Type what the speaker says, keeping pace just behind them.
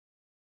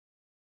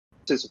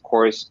of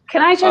course.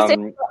 Can I just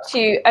interrupt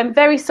you? I'm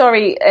very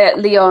sorry,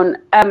 Leon,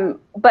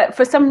 but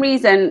for some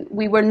reason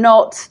we were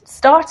not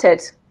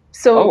started.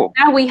 So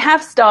now we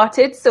have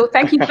started. So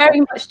thank you very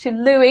much to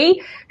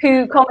Louis,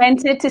 who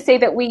commented to say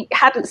that we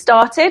hadn't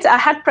started. I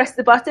had pressed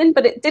the button,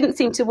 but it didn't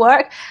seem to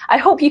work. I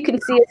hope you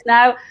can see us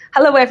now.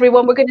 Hello,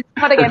 everyone. We're going to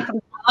start again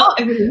from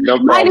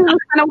my name is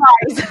Hannah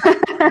Wise.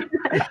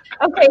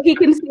 Okay, he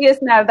can see us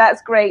now.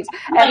 That's great.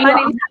 My name is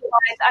Hannah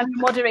Wise. I'm the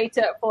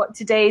moderator for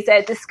today's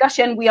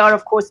discussion. We are,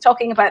 of course,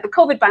 talking about the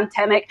COVID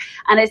pandemic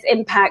and its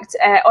impact,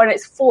 or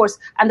its force,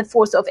 and the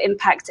force of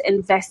impact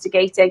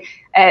investing.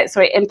 Now,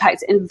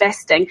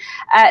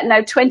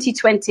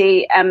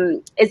 2020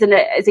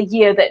 is a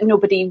year that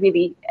nobody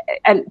really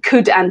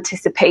could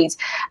anticipate.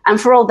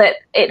 And for all that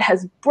it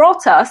has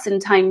brought us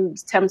in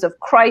terms of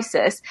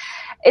crisis,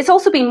 it's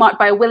also been marked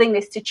by a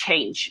willingness to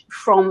change,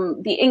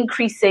 from the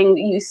increasing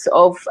use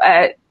of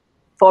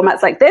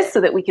formats like this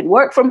so that we can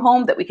work from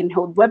home, that we can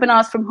hold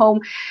webinars from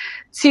home,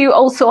 to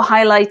also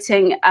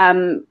highlighting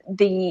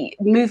the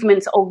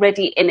movements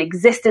already in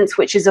existence,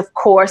 which is, of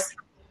course,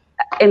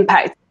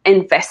 impact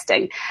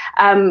investing.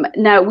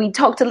 Now, we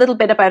talked a little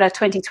bit about our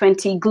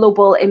 2020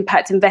 Global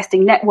Impact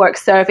Investing Network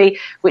survey,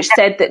 which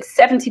said that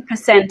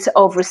 70%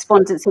 of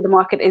respondents to the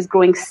market is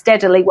growing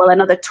steadily, while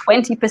another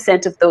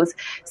 20% of those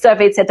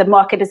surveyed said the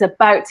market is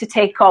about to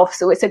take off.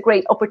 So it's a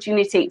great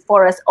opportunity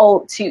for us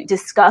all to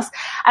discuss.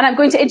 And I'm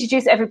going to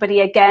introduce everybody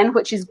again,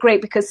 which is great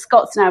because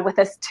Scott's now with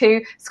us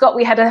too. Scott,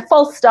 we had a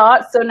false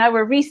start, so now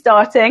we're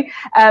restarting.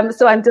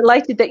 So I'm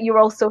delighted that you're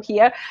also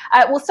here.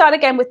 We'll start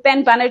again with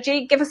Ben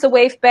Banerjee. Give us a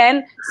wave,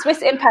 Ben.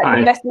 Swiss Impact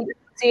Investment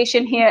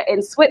Association here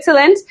in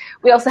Switzerland.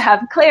 We also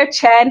have Claire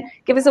Chen.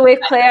 Give us a wave,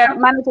 Claire,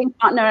 Managing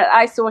Partner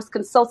at iSource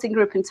Consulting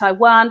Group in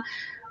Taiwan.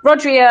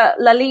 Rodria,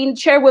 Laline,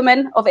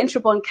 Chairwoman of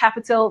Intrabond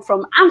Capital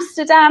from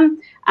Amsterdam.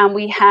 And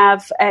we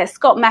have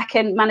Scott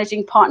Mackin,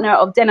 Managing Partner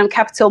of Denham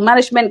Capital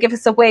Management. Give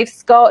us a wave,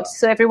 Scott,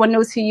 so everyone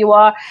knows who you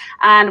are.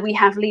 And we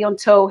have Leon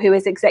To, who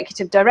is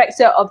Executive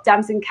Director of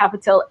Damson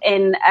Capital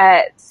in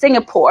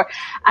Singapore.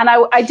 And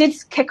I did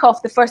kick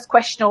off the first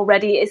question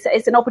already.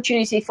 It's an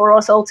opportunity for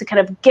us all to kind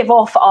of give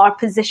off our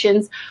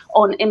positions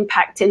on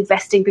impact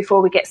investing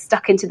before we get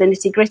stuck into the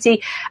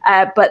nitty-gritty.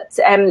 But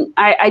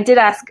I did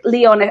ask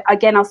Leon,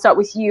 again, I'll start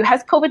with you.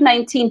 Has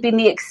COVID-19 been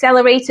the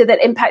accelerator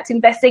that impact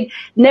investing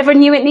never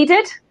knew it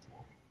needed?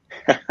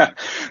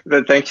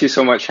 Thank you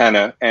so much,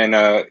 Hannah. And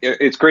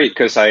it's great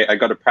because I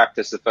got to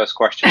practice the first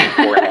question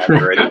beforehand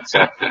already,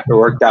 so it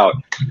worked out.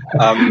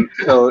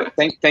 So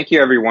thank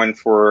you, everyone,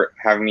 for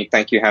having me.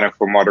 Thank you, Hannah,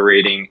 for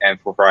moderating, and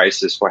for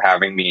Horasis for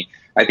having me.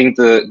 I think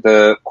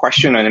the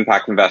question on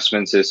impact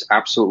investments is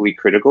absolutely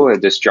critical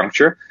at this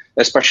juncture,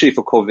 especially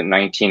for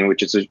COVID-19,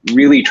 which is a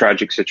really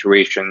tragic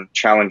situation,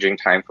 challenging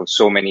time for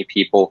so many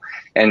people,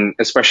 and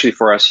especially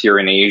for us here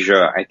in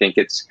Asia. I think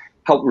it's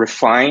help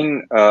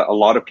refine a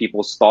lot of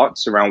people's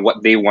thoughts around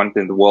what they want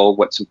in the world,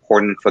 what's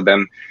important for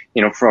them,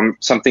 from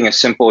something as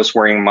simple as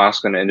wearing a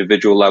mask on an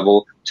individual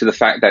level to the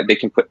fact that they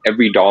can put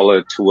every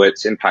dollar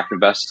towards impact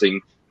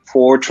investing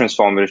for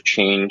transformative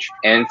change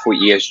and for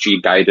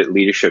ESG guided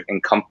leadership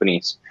in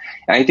companies.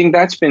 And I think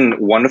that's been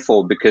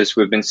wonderful because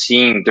we've been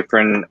seeing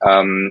different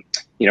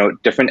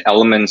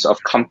elements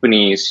of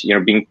companies,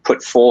 being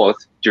put forth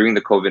during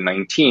the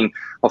COVID-19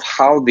 of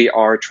how they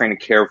are trying to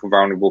care for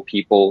vulnerable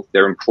people,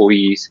 their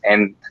employees,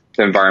 and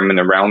the environment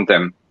around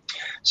them.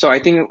 So I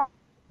think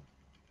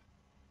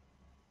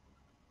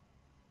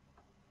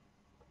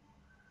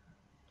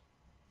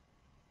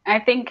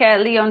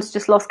Leon's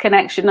just lost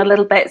connection a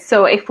little bit.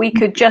 So if we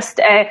could just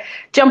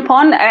jump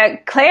on.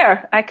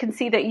 Claire, I can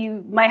see that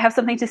you might have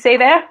something to say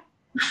there.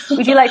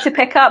 Would you like to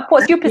pick up?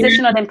 What's your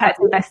position on impact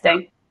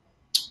investing?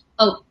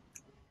 Oh,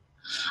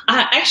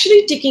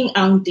 actually taking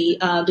on the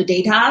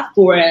data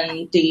for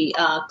the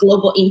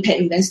Global Impact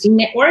Investing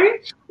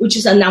Network, which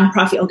is a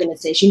nonprofit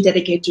organization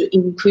dedicated to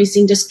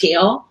increasing the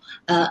scale,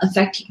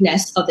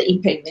 effectiveness of the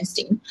impact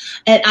investing.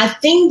 And I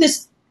think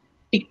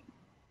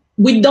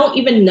we don't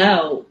even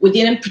know, we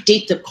didn't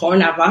predict the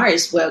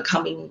coronavirus will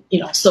coming,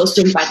 so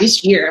soon by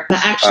this year.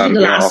 But actually the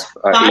last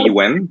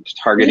AUM,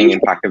 targeting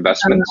impact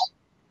investments.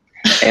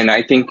 And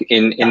I think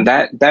in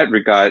that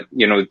regard,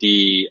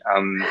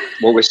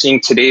 what we're seeing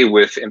today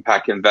with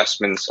impact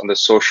investments on the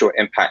social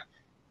impact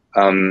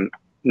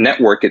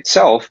network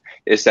itself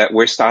is that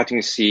we're starting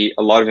to see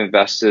a lot of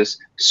investors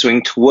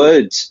swing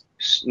towards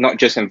not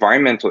just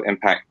environmental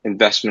impact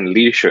investment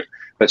leadership,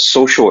 but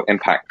social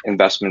impact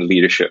investment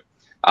leadership,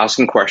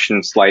 asking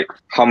questions like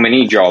how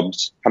many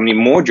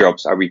more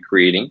jobs are we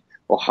creating,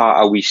 or how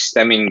are we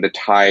stemming the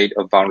tide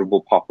of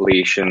vulnerable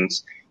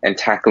populations and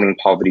tackling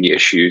poverty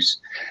issues.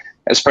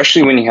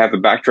 Especially when you have a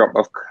backdrop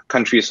of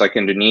countries like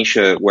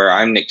Indonesia, where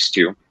I'm next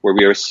to, where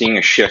we are seeing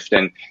a shift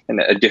and an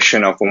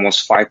addition of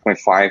almost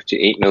 5.5 to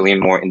 8 million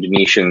more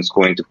Indonesians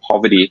going to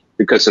poverty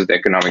because of the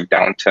economic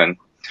downturn.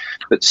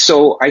 But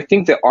so I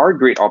think there are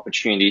great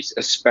opportunities,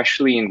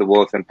 especially in the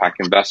world of impact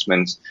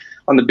investments,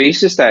 on the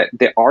basis that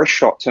there are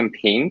short-term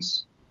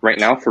pains right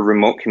now for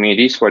remote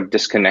communities who are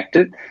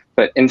disconnected.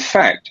 But in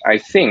fact, I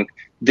think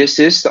this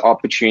is the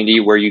opportunity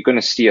where you're going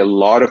to see a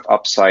lot of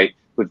upside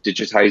with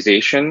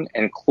digitization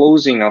and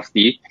closing of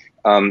the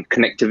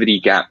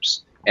connectivity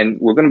gaps. And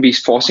we're going to be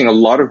forcing a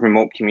lot of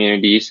remote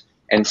communities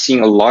and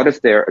seeing a lot of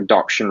their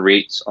adoption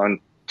rates on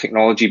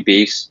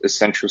technology-based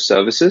essential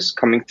services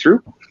coming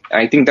through.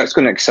 And I think that's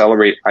going to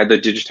accelerate either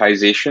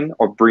digitization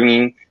or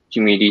bringing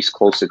communities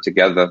closer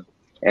together.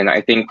 And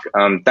I think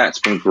that's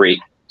been great.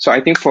 So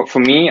I think for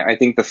me, I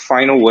think the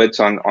final words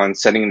on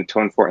setting the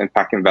tone for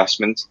impact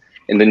investments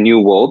in the new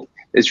world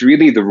is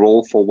really the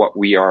role for what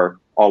we are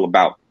all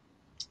about.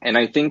 And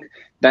I think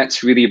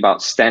that's really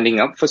about standing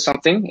up for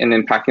something in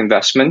impact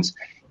investments,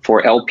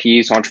 for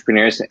LPs,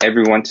 entrepreneurs, and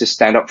everyone to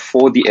stand up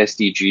for the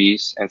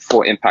SDGs and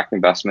for impact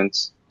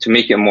investments to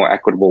make it a more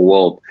equitable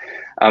world.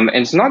 And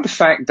it's not the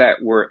fact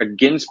that we're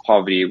against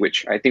poverty,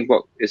 which I think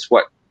is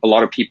what a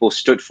lot of people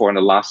stood for in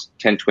the last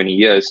 10, 20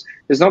 years.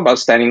 It's not about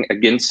standing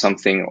against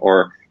something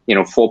or,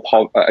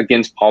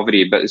 against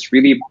poverty, but it's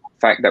really the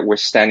fact that we're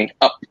standing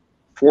up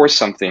for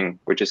something,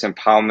 which is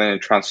empowerment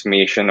and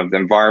transformation of the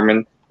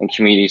environment and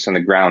communities on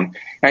the ground.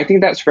 And I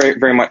think that's very,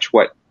 very much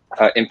what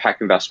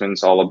impact investment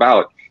is all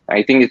about. And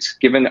I think it's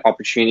given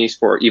opportunities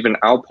for even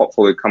our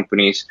portfolio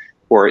companies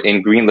who are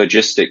in green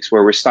logistics,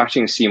 where we're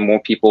starting to see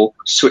more people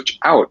switch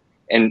out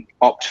and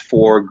opt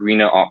for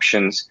greener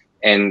options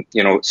and,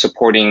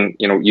 supporting,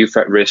 youth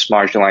at risk,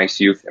 marginalized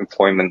youth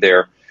employment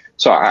there.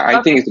 So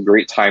I think it's a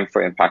great time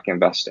for impact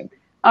investing.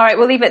 All right,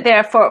 we'll leave it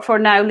there for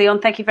now, Leon.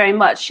 Thank you very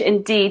much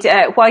indeed.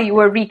 While you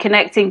were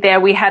reconnecting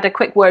there, we had a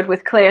quick word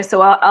with Claire,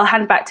 so I'll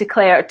hand back to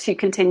Claire to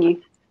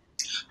continue.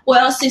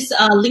 Well, since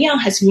Leon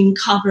has been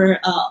covered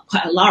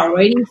quite a lot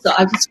already, so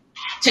I'll just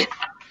take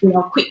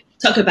quick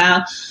talk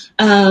about,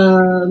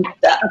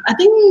 I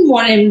think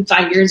more than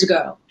 5 years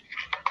ago,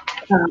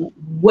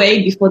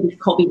 way before the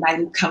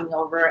COVID-19 coming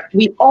over,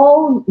 we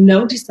all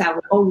noticed that,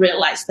 we all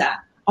realized that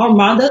our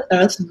Mother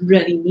Earth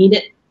really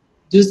needed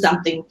do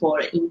something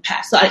for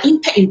impact. So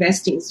impact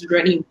investing is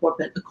really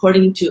important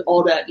according to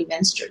all the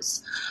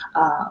investors,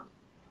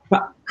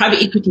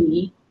 private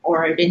equity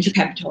or venture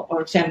capital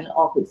or family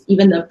office,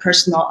 even the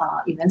personal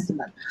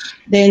investment.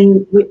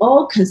 Then we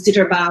all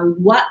consider about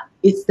what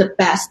is the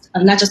best,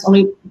 and not just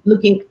only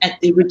looking at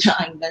the return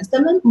on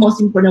investment, most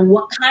important,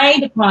 what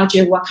kind of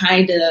project, what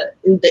kind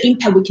of the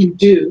impact we can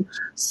do.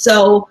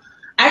 So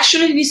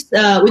actually, this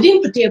we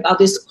didn't predict about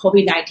this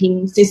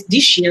COVID-19 since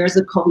this year's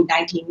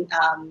COVID-19.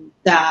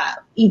 That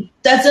it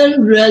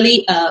doesn't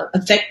really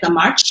affect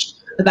much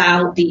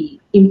about the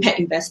impact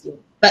investing.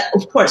 But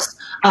of course,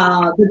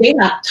 the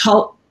data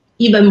talk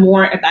even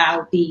more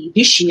about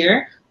this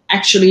year.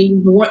 Actually,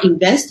 more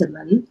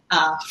investment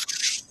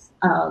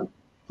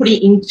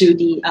putting into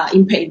the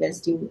impact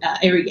investing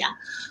area.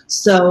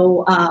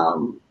 So,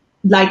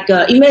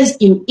 invest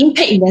in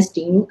impact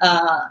investing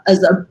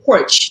as a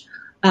approach.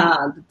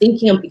 The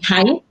thinking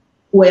behind it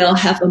will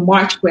have a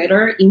much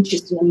greater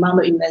interest in among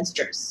the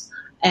investors,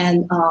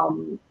 and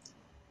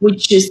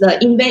which is the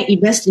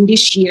investing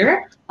this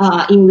year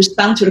in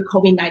response to the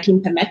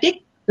COVID-19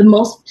 pandemic. The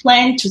most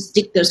plan to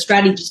stick the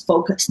strategies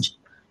focused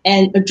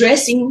and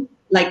addressing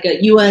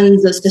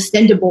UN's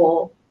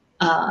sustainable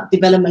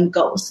development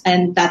goals,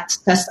 and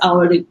that's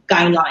our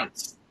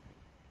guidelines.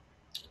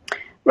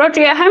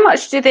 Rodria, how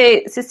much do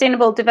the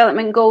sustainable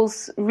development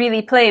goals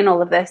really play in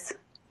all of this?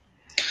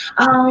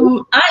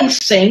 I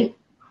think.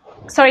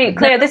 Sorry,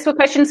 Claire, this was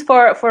questions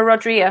for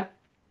Rodria.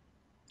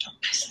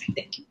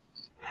 Thank you.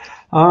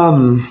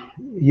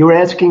 You're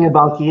asking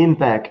about the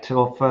impact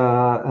of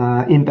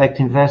impact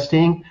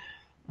investing.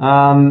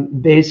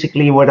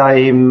 Basically, what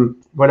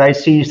I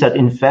see is that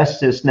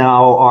investors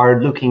now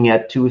are looking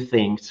at two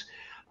things.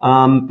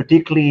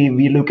 Particularly,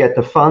 we look at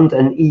the fund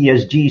and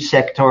ESG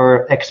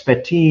sector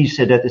expertise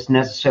that is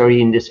necessary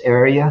in this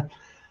area.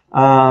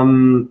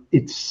 My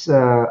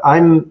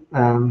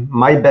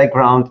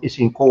background is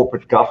in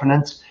corporate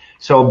governance.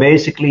 So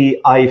basically,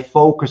 I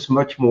focus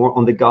much more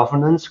on the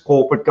governance,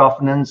 corporate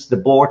governance, the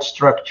board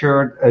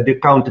structure, the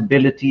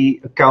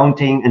accountability,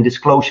 accounting, and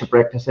disclosure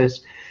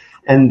practices.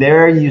 And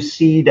there you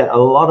see that a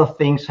lot of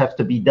things have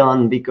to be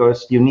done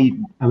because you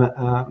need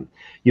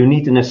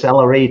an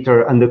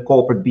accelerator and the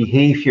corporate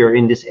behavior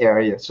in this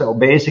area. So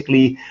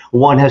basically,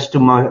 one has to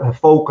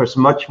focus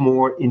much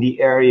more in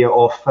the area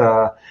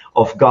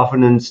of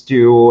governance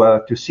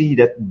to see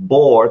that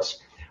boards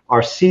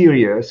are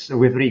serious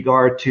with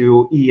regard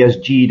to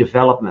ESG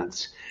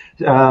developments.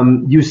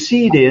 You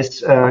see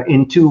this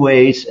in two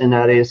ways, and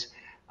that is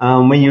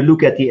when you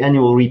look at the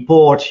annual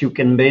reports, you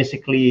can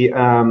basically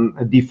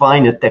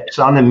define a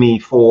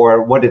taxonomy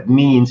for what it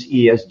means,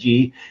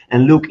 ESG,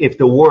 and look if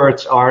the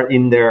words are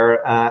in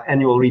their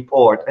annual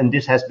report. And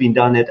this has been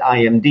done at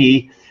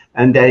IMD,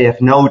 and they have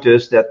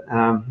noticed that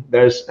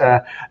there's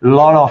a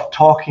lot of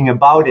talking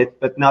about it,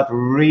 but not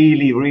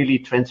really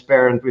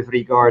transparent with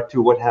regard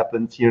to what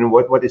happens,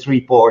 what is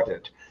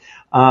reported.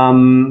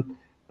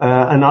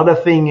 Another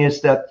thing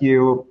is that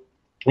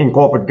in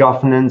corporate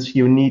governance,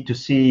 you need to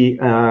see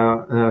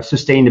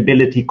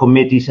sustainability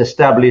committees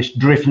established,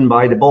 driven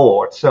by the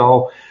board.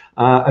 So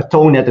a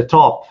tone at the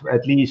top,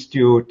 at least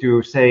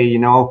to say, you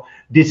know,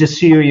 this is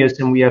serious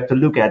and we have to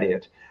look at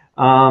it.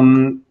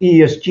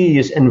 ESG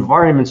is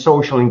environment,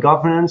 social, and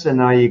governance,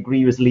 and I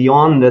agree with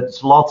Leon that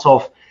there's lots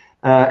of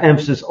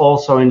emphasis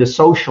also in the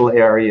social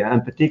area,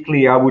 and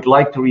particularly I would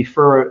like to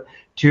refer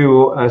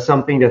to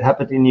something that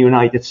happened in the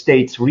United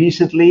States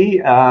recently,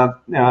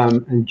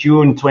 in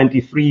June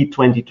 23,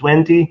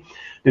 2020.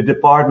 The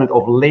Department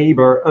of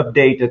Labor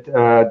updated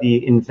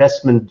the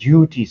Investment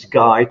Duties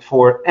Guide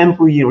for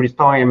Employee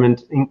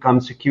Retirement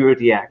Income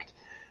Security Act,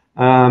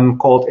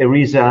 called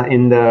ERISA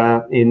in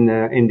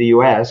the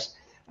US.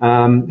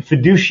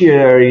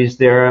 Fiduciaries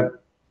there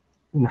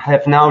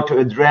have now to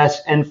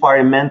address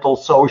environmental,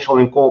 social,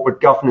 and corporate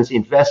governance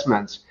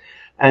investments.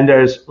 And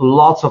there's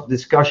lots of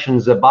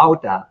discussions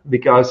about that,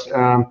 because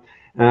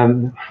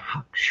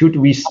should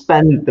we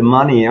spend the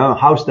money?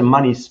 How's the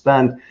money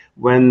spent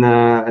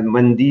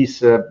when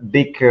these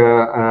big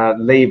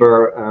labor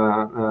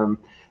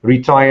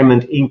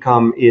retirement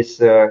income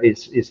is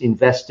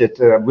invested?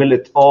 Will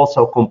it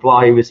also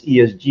comply with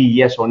ESG?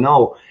 Yes or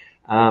no?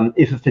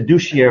 If a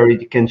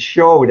fiduciary can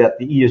show that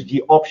the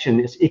ESG option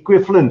is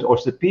equivalent or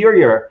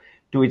superior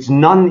to its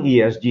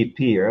non-ESG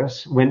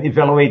peers when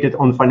evaluated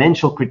on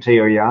financial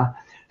criteria,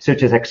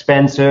 such as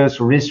expenses,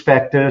 risk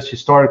factors,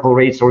 historical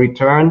rates of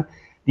return,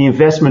 the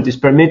investment is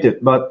permitted,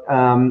 but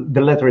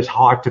the latter is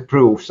hard to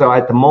prove. So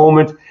at the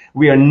moment,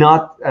 we are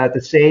not at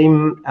the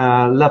same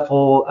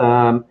level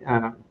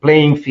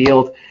playing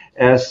field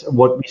as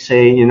what we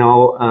say, you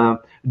know,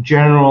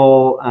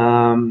 general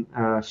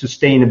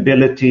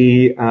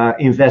sustainability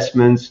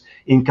investments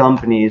in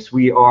companies.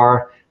 We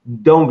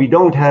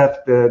don't have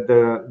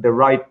the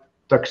right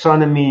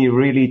taxonomy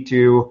really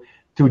to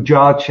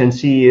judge and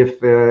see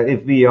if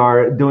we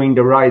are doing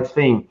the right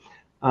thing.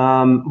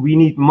 We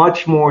need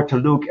much more to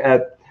look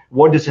at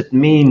what does it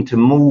mean to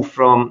move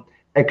from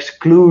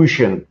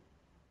exclusion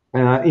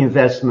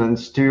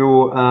investments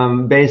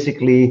to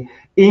basically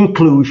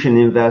inclusion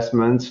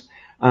investments.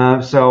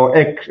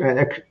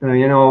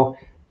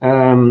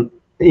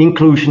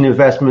 Inclusion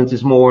investments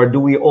is more, do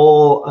we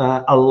all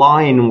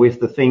align with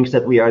the things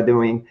that we are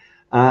doing,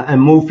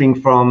 and moving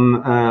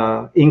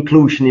from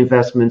inclusion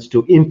investments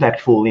to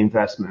impactful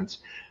investments.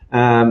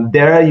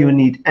 There you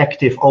need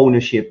active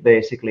ownership,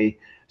 basically.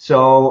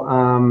 So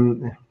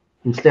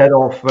instead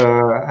of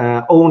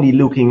only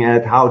looking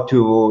at how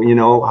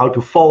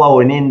to follow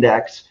an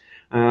index,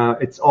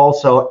 it's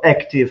also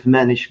active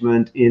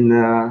management in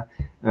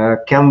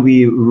can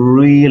we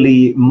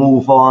really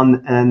move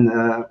on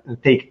and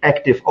take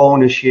active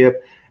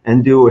ownership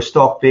and do a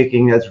stock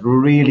picking that's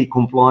really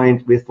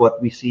compliant with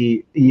what we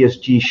see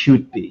ESG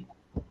should be.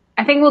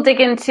 I think we'll dig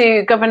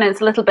into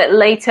governance a little bit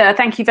later.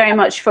 Thank you very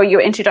much for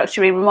your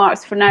introductory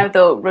remarks. For now,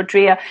 though,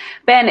 Rodria.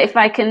 Ben, if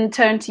I can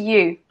turn to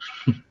you.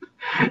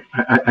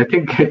 I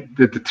think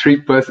the three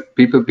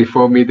people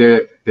before me,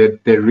 they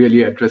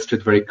really addressed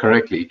it very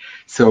correctly.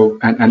 So,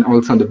 and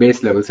also on the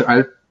base level. So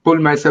I'll pull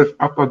myself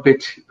up a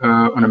bit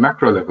on a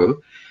macro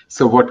level.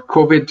 So what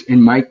COVID,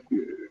 in my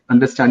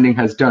understanding,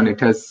 has done,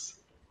 it has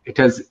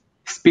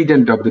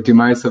speeded up the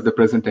demise of the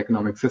present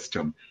economic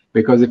system.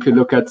 Because if you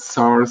look at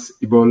SARS,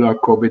 Ebola,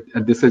 COVID,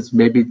 and this is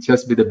maybe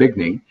just be the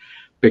beginning,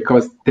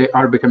 because they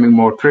are becoming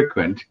more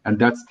frequent, and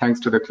that's thanks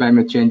to the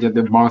climate change and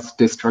the mass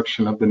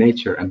destruction of the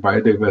nature and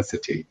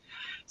biodiversity.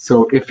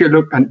 So if you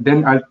look, and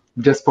then I'll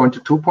just point to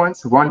 2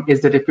 points. One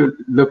is that if you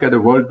look at the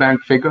World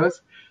Bank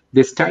figures,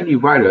 this tiny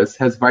virus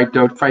has wiped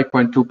out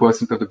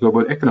 5.2% of the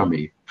global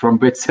economy, from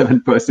which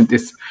 7%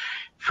 is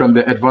from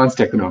the advanced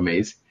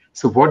economies.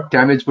 So what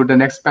damage would the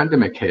next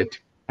pandemic hit?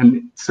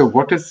 And so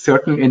what is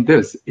certain in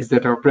this is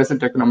that our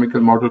present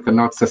economical model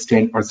cannot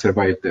sustain or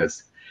survive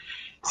this.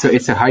 So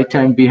it's a high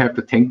time we have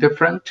to think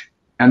different.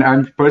 And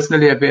I'm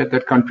personally aware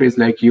that countries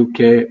like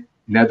UK,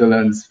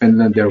 Netherlands,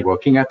 Finland, they're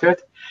working at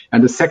it.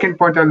 And the second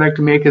point I'd like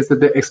to make is that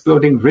the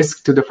exploding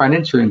risk to the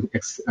financial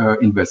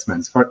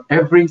investments. For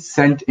every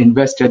cent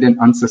invested in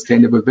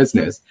unsustainable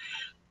business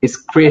is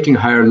creating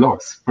higher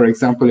loss. For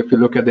example, if you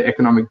look at the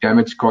economic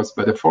damage caused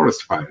by the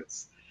forest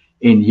fires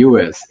in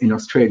US, in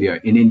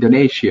Australia, in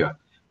Indonesia,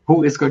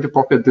 who is going to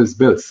pocket those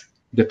bills?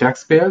 The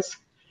taxpayers?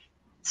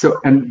 So,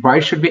 and why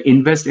should we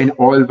invest in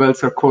oil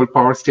wells or coal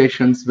power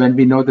stations when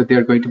we know that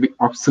they're going to be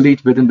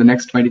obsolete within the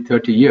next 20,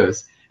 30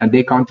 years, and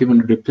they can't even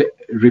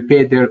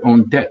repay their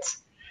own debts?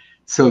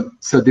 So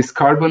this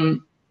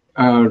carbon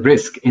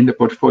risk in the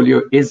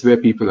portfolio is where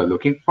people are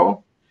looking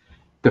for.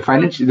 The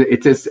financial,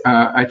 it is,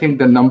 I think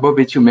the number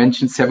which you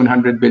mentioned,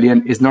 700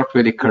 billion, is not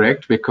really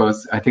correct,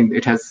 because I think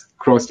it has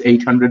crossed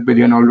 800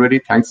 billion already,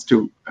 thanks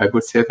to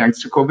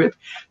COVID.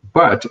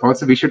 But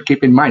also we should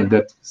keep in mind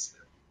that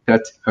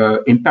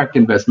impact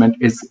investment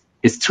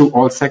is through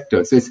all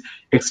sectors. It's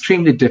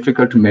extremely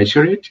difficult to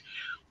measure it.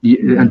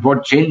 And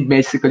what GIN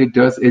basically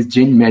does is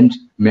GIN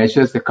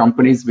measures the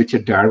companies which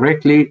are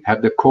directly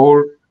have the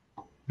core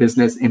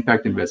business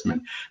impact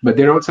investment. But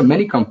there are also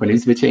many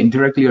companies which are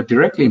indirectly or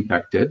directly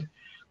impacted,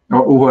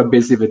 or who are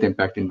busy with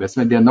impact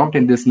investment. They are not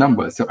in this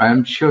number. So I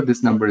am sure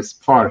this number is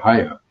far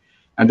higher.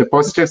 And the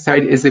positive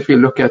side is if you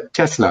look at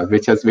Tesla,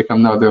 which has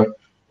become now the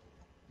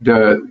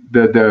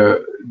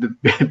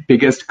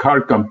biggest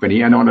car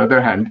company, and on the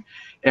other hand,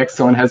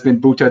 Exxon has been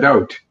booted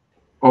out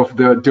of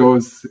the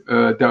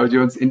Dow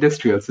Jones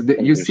Industrial. So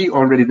you see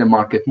already the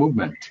market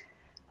movement.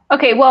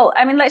 Okay, well,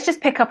 I mean, let's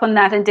just pick up on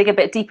that and dig a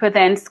bit deeper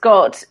then,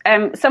 Scott.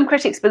 Some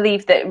critics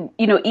believe that,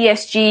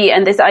 ESG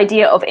and this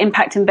idea of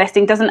impact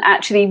investing doesn't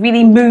actually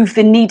really move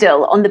the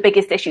needle on the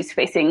biggest issues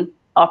facing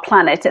our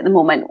planet at the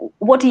moment.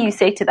 What do you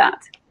say to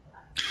that?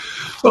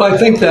 Well, I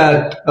think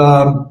that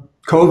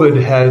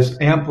COVID has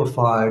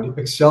amplified,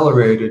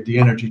 accelerated the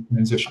energy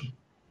transition.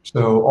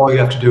 So all you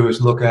have to do is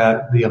look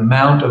at the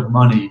amount of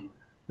money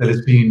that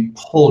is being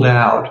pulled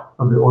out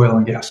of the oil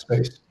and gas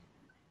space.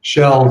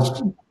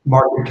 Shell's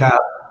market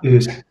cap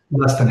is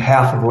less than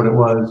half of what it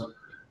was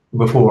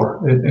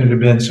before. It had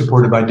been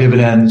supported by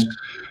dividends,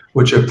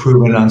 which have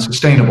proven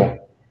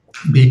unsustainable.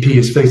 BP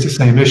has faced the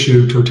same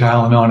issue,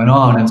 Total, and on and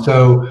on. And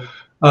so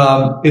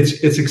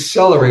it's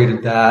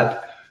accelerated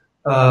that.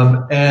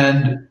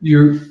 And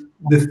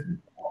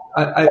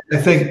I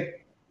think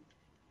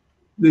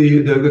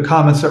the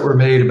comments that were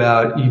made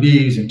about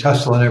EVs and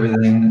Tesla and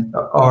everything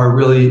are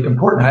really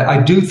important.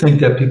 I do think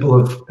that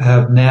people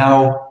have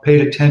now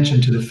paid attention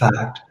to the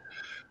fact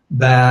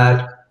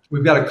that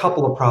we've got a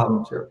couple of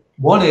problems here.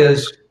 One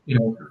is, if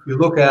you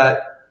look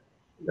at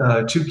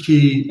two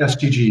key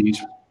SDGs,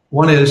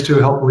 one is to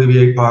help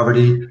alleviate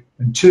poverty,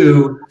 and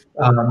two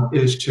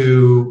is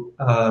to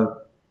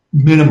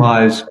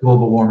minimize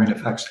global warming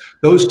effects.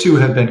 Those two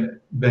have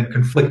been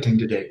conflicting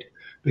to date,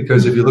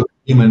 because if you look at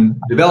Human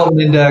Development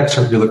Index,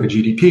 or if you look at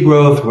GDP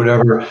growth,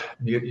 whatever,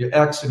 your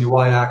X and your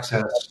Y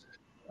axis,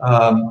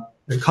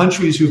 the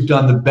countries who've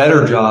done the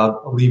better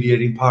job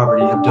alleviating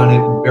poverty have done it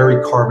in a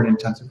very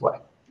carbon-intensive way.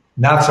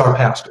 And that's our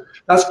pastor.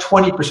 That's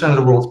 20% of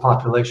the world's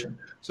population.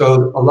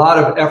 So a lot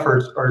of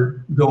efforts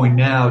are going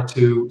now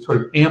to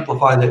sort of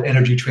amplify that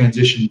energy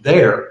transition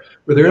there,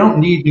 where they don't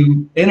need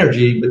new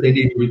energy, but they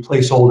need to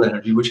replace old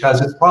energy, which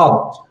has its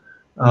problems.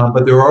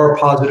 But there are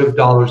positive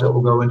dollars that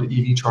will go into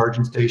EV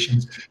charging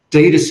stations,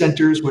 data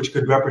centers, which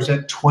could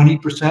represent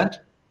 20%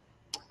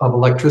 of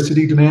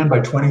electricity demand by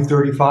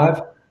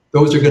 2035.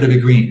 Those are going to be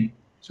green.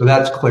 So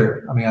that's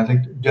clear. I mean, I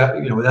think,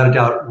 without a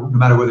doubt, no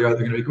matter where they are, they're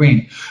going to be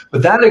green.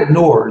 But that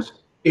ignores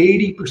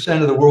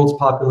 80% of the world's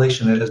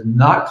population that has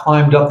not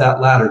climbed up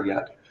that ladder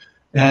yet.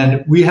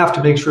 And we have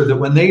to make sure that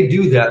when they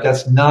do that,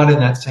 that's not in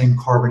that same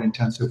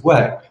carbon-intensive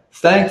way.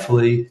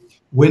 Thankfully,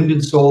 wind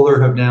and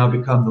solar have now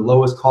become the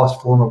lowest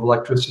cost form of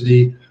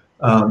electricity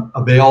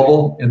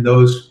available in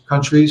those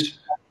countries.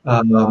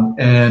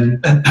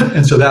 And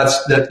so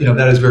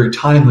that is very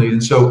timely.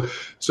 And so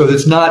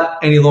it's not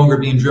any longer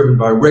being driven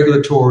by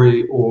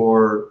regulatory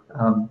or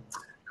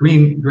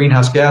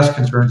greenhouse gas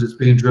concerns. It's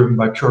being driven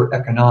by pure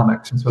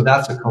economics. And so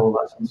that's a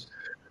coalescence.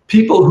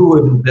 People who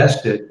have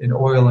invested in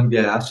oil and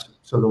gas,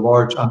 so the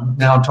large,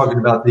 now I'm talking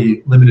about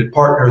the limited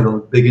partner, the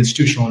big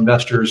institutional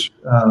investors,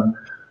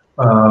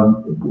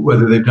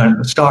 whether they've done it in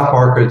the stock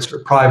markets or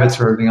privates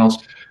or everything else,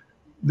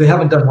 they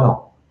haven't done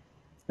well.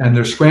 And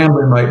they're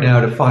scrambling right now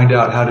to find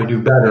out how to do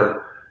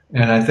better.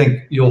 And I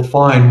think you'll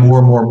find more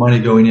and more money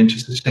going into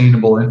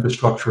sustainable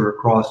infrastructure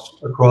across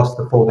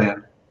the full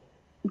band.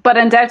 But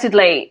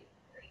undoubtedly,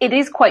 it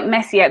is quite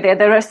messy out there.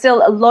 There are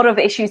still a lot of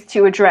issues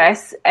to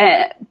address.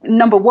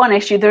 Number one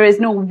issue, there is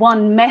no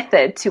one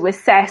method to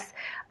assess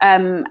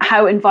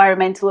how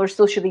environmental or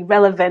socially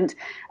relevant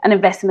an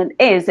investment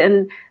is.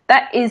 And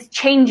that is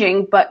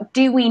changing. But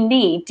do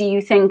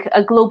you think,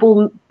 a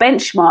global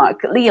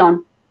benchmark?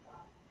 Leon?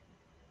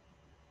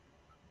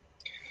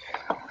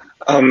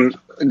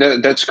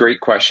 That's a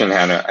great question,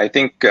 Hannah. I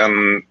think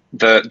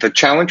the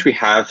challenge we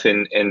have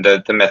in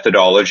the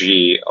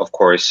methodology, of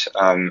course,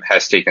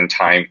 has taken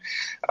time.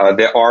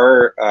 There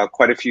are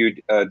quite a few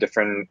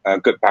different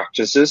good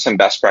practices and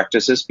best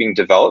practices being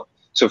developed.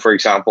 So, for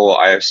example,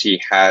 IFC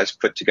has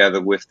put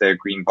together with their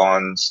green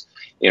bonds,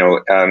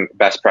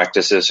 best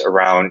practices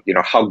around,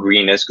 how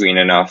green is green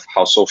enough,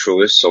 how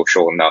social is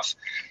social enough.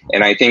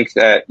 And I think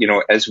that,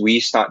 as we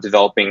start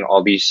developing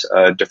all these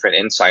different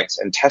insights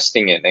and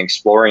testing it and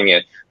exploring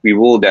it, we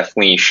will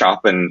definitely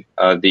sharpen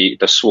the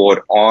sword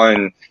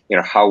on,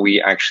 how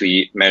we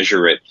actually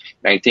measure it.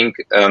 And I think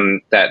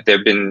that there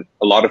have been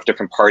a lot of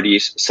different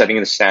parties setting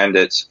the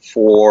standards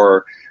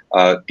for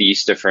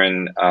these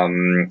different,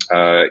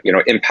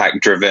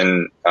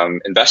 impact-driven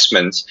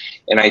investments.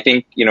 And I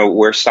think,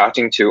 we're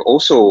starting to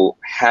also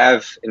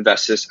have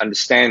investors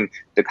understand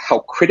how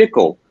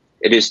critical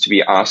it is to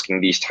be asking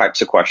these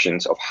types of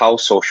questions of how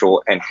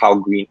social and how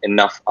green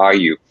enough are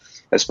you,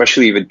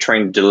 especially with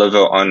trying to deliver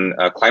on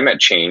climate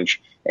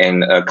change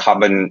and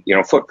carbon,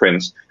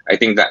 footprints. I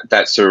think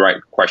that's the right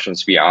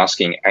questions to be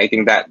asking. I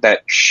think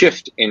that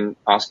shift in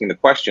asking the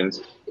questions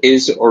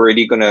is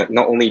already going to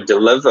not only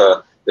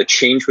deliver the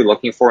change we're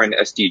looking for in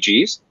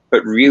SDGs,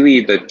 but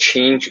really the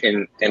change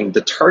in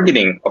the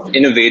targeting of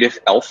innovative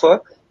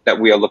alpha that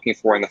we are looking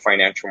for in the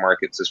financial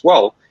markets as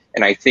well.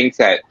 And I think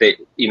that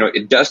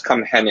it does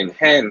come hand in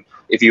hand.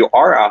 If you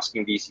are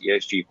asking these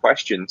ESG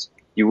questions,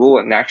 you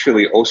will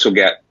naturally also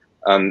get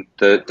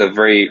the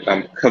very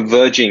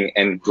converging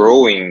and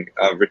growing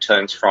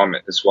returns from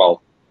it as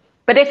well.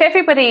 But if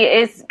everybody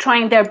is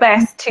trying their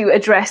best to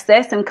address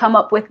this and come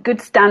up with good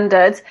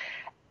standards,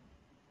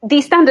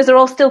 these standards are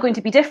all still going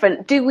to be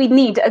different. Do we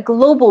need a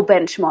global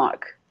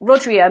benchmark?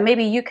 Rodria,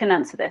 maybe you can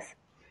answer this.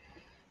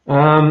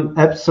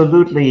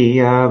 Absolutely.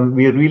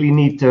 We really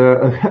need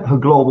a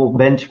global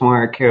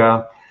benchmark.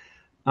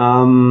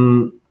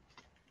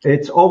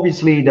 It's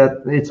obvious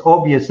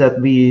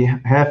that we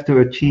have to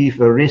achieve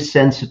a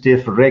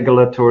risk-sensitive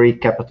regulatory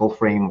capital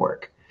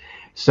framework.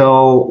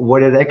 So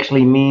what it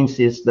actually means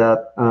is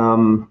that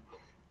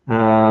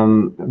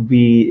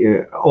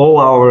all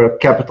our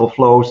capital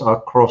flows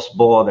are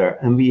cross-border,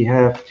 and we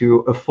have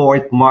to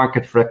avoid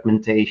market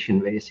fragmentation,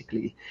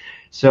 basically.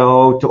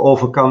 So to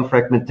overcome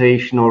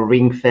fragmentation or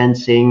ring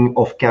fencing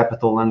of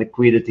capital and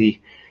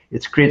liquidity,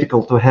 it's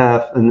critical to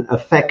have an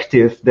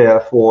effective,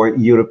 therefore,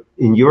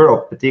 in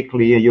Europe,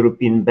 particularly a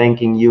European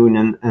Banking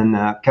Union and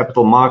a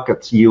Capital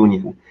Markets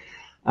Union.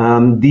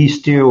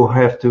 These two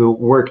have to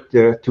work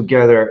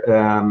together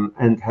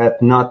and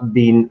have not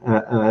been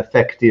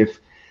effective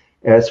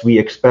as we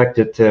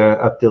expected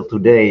up till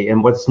today.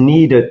 And what's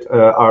needed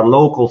are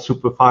local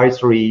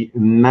supervisory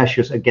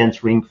measures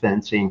against ring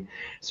fencing.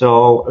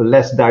 So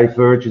less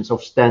divergence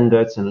of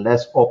standards and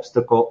less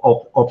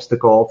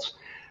obstacles.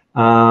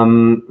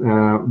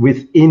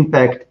 With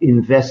impact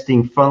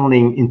investing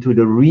funneling into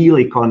the real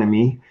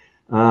economy.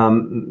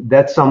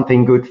 That's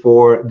something good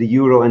for the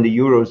euro and the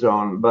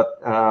eurozone. But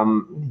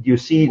you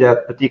see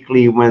that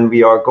particularly when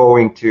we are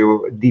going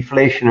to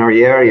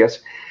deflationary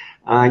areas,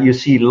 you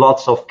see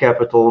lots of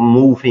capital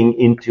moving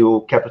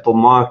into capital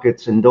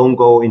markets and don't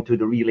go into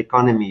the real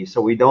economy.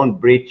 So we don't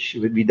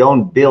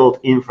build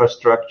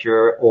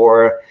infrastructure,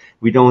 or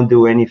we don't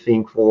do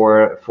anything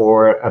for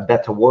a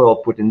better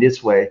world, put in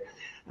this way.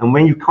 And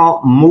when you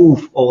can't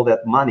move all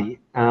that money,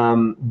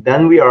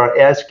 then we are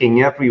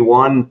asking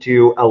everyone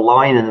to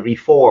align and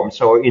reform.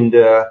 So in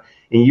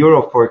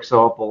Europe, for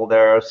example,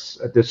 there's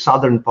the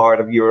southern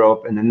part of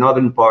Europe and the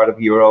northern part of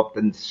Europe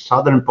and the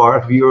southern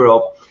part of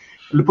Europe.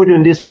 We'll put it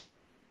in this.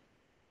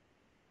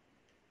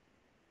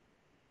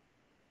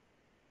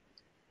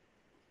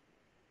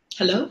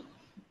 Hello?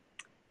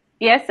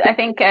 Yes, I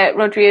think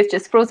Rodria is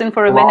just frozen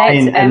for a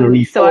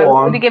minute. So I'm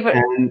going to give it.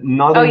 And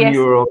Northern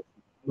Europe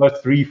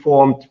must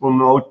reform to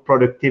promote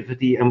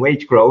productivity and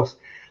wage growth.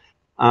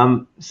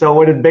 So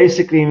what it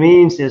basically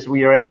means is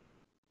we are.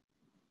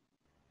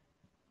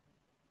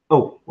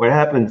 Oh, what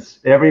happens?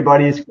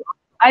 Everybody's.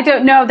 I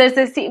don't know.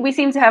 We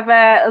seem to have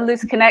a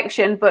loose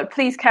connection, but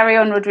please carry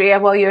on, Rodria,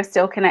 while you're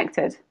still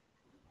connected.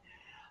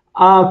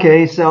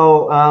 Okay,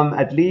 so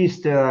at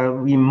least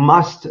we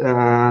must.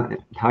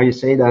 How you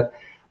say that?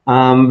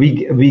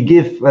 We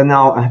give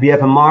now. We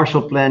have a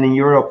Marshall Plan in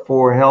Europe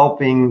for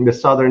helping the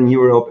Southern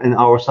Europe and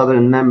our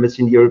southern members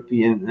in the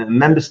European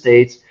member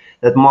states.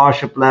 That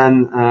Marshall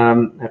Plan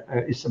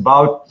is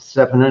about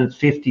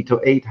 750 to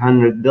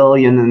 800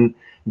 billion, and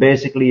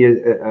basically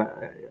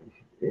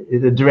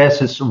it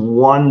addresses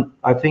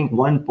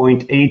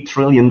 $1.8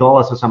 trillion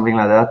or something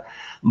like that.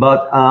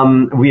 But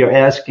we are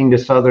asking the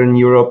Southern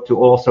Europe to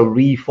also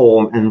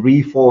reform, and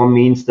reform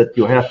means that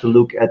you have to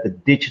look at the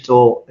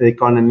digital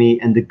economy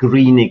and the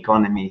green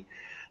economy.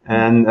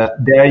 And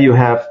there you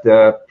have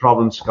the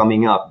problems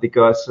coming up,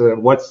 because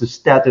what's the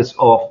status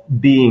of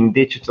being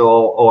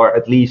digital, or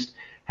at least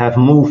have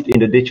moved in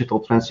the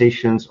digital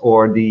transitions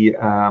or the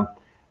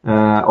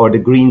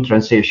green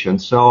transition?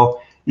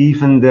 So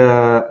even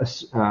the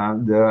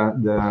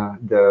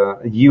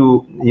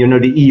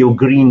EU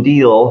Green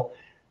Deal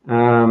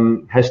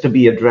has to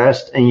be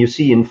addressed, and you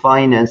see in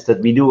finance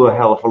that we do a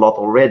hell of a lot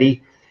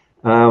already.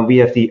 We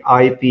have the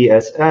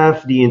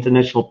IPSF, the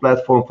International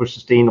Platform for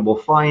Sustainable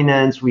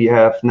Finance. We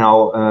have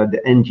now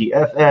the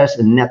NGFS,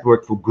 a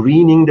network for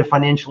greening the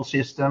financial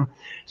system.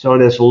 So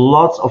there's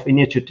lots of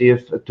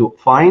initiative to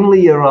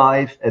finally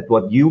arrive at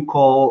what you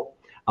call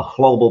a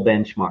global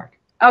benchmark.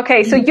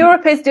 Okay, so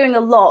Europe is doing a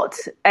lot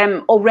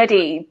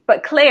already,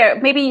 but Claire,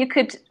 maybe you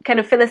could kind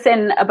of fill us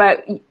in about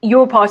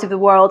your part of the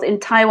world, in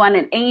Taiwan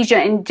and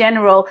Asia in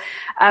general.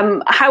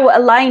 How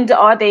aligned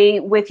are they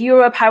with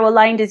Europe? How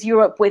aligned is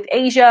Europe with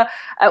Asia?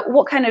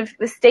 What kind of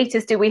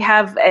status do we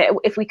have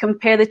if we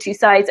compare the two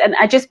sides? And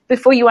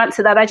before you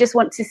answer that, I just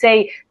want to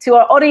say to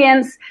our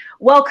audience,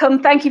 welcome,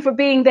 thank you for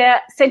being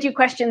there. Send your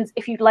questions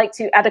if you'd like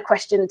to add a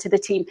question to the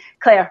team.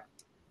 Claire.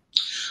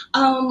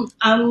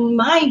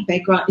 My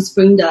background is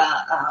from the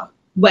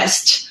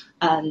west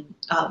and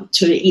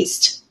to the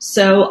east,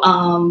 so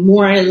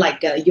more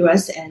like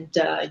US and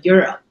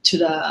Europe to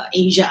the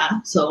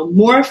Asia, so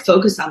more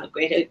focused on the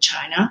Greater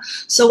China.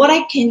 So what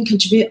I can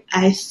contribute,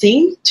 I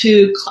think,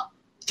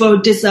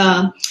 for this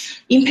impact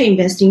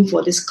investing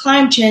for this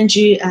climate change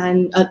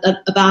and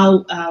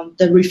about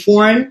the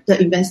reform, the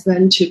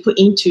investment to put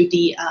into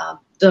the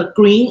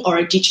green or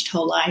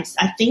digitalized.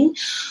 I think.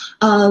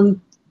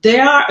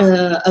 There are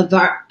a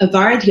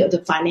variety of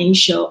the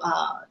financial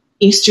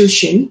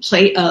institutions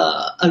play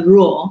a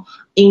role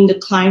in the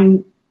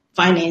climate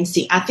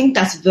financing. I think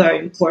that's very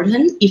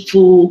important. If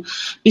we,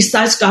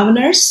 besides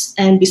governors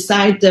and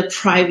besides the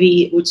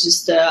private, which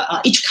is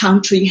each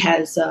country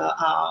has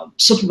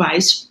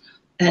supervised,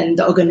 and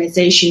the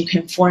organization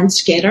can form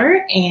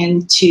together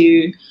and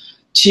to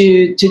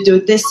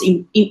do this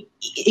in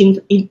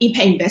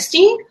impact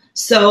investing.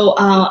 So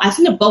I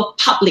think both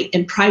public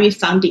and private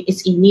funding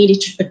is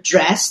needed to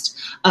address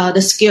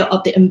the scale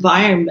of the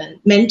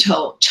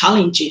environmental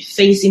challenges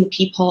facing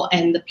people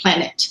and the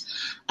planet.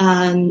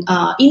 And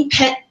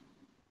impact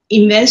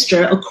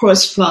investor, of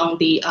course, from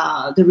the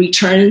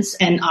returns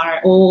and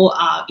are all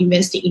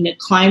investing in a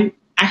climate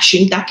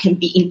action that can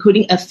be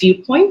including a few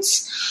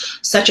points,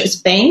 such as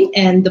bank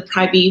and the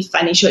private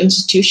financial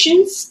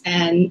institutions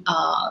and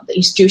the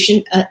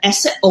institution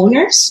asset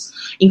owners,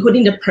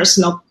 including the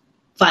personal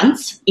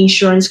funds,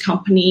 insurance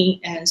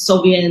company, and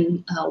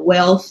sovereign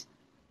wealth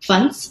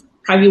funds,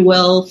 private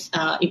wealth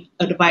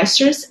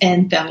advisors,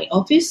 and family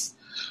office,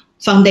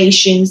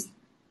 foundations,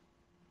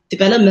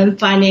 development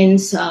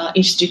finance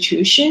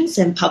institutions,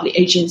 and public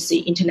agency,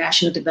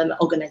 international development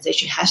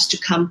organization has to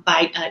come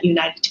by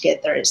united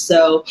together.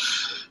 So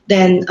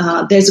then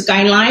there's a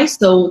guideline,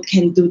 so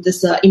can do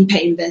this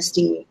impact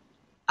investing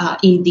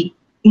in the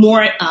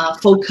more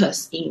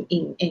focus in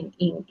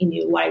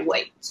the right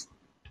way,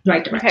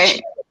 right direction. Okay.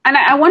 And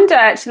I wonder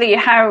actually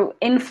how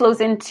inflows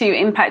into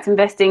impact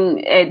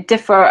investing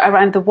differ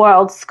around the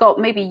world. Scott,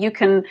 maybe you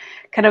can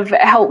kind of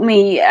help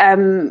me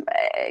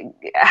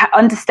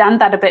understand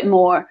that a bit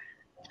more.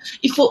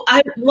 If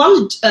I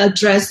want to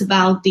address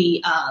about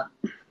the,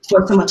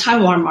 for example,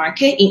 Taiwan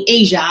market in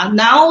Asia,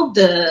 now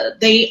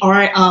they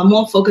are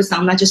more focused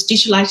on not just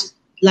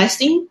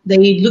digitalizing. They're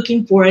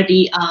looking for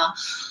the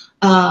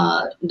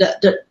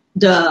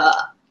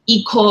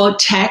eco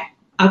tech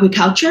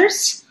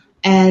agricultures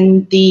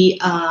and the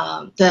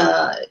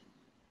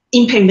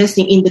impact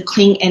investing in the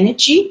clean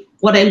energy.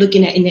 What I'm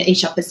looking at in the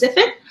Asia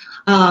Pacific,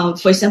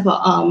 for example,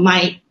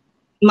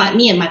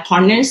 me and my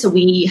partners,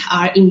 we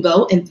are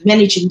involved in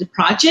managing the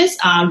projects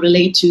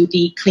related to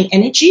the clean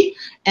energy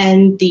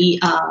and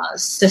the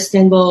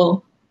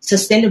sustainable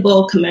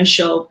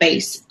commercial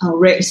based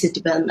real estate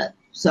development.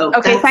 So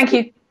okay, thank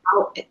you.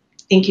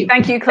 Thank you.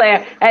 Thank you,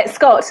 Claire.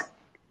 Scott.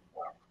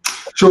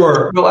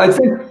 Sure. Well, I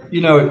think,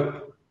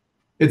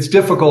 it's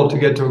difficult to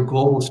get to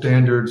global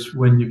standards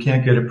when you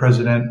can't get a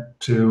president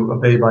to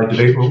obey by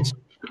debate rules.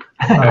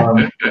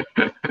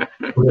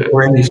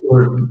 Or any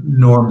sort of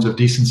norms of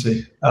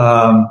decency,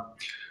 and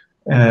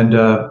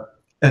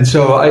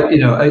so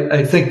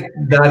I think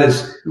that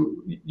is,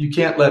 you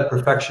can't let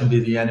perfection be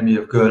the enemy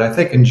of good. I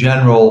think in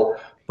general,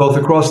 both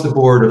across the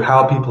board of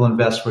how people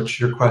invest, which is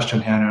your question,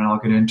 Hannah, and I'll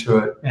get into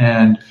it,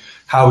 and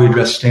how we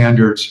address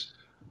standards.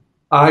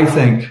 I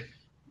think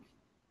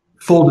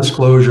full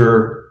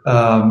disclosure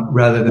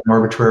rather than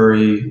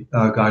arbitrary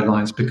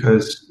guidelines,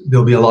 because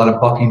there'll be a lot of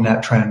bucking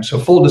that trend. So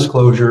full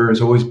disclosure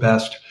is always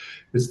best.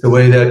 It's the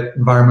way that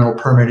environmental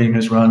permitting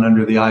is run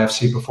under the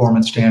IFC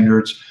performance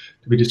standards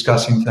to be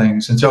discussing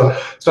things. And so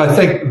I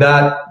think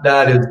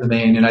that is the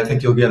main, and I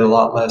think you'll get a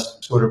lot less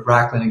sort of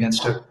rackling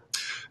against it.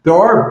 There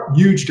are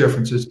huge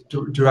differences,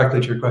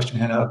 directly to your question,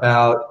 Hannah,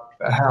 about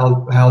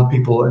how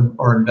people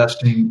are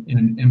investing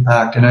in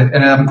impact. And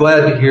I'm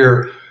glad to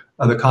hear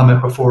the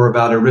comment before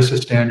about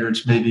ERISA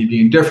standards maybe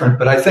being different,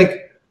 but I think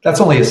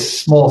that's only a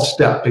small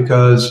step,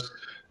 because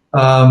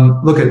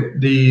look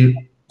at the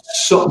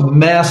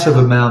massive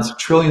amounts,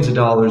 trillions of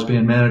dollars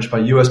being managed by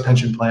U.S.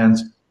 pension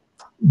plans,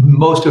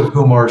 most of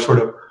whom are sort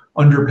of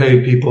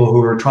underpaid people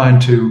who are trying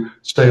to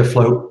stay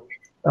afloat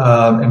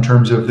in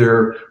terms of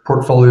their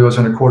portfolios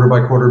on a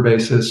quarter-by-quarter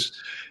basis.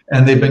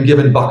 And they've been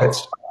given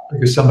buckets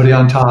because somebody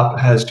on top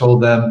has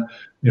told them,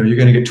 you're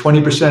going to get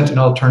 20% in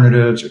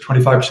alternatives or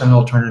 25% in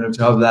alternatives.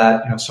 And of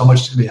that, so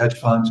much is going to be hedge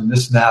funds and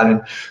this and that and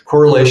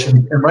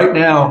correlation. And right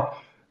now,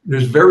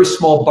 there's very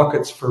small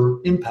buckets for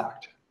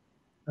impact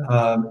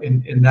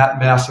in that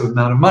massive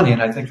amount of money.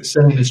 And I think the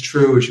same is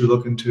true as you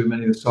look into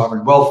many of the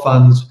sovereign wealth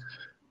funds.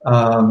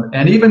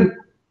 And even,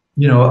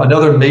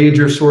 another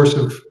major source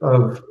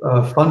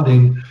of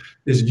funding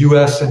is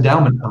U.S.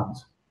 endowment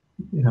funds.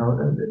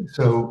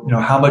 So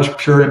how much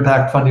pure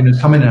impact funding is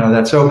coming out of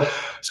that.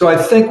 So I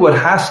think what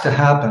has to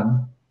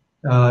happen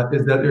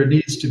is that there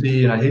needs to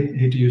be, and I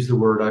hate to use the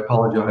word, I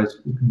apologize,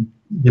 you can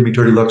give me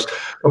dirty looks,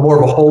 but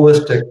more of a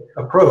holistic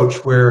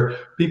approach where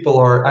people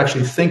are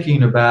actually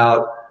thinking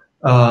about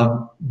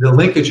the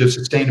linkage of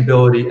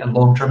sustainability and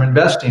long-term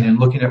investing, and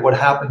looking at what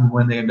happened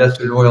when they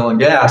invested in oil and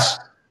gas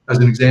as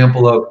an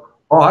example of,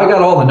 I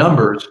got all the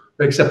numbers,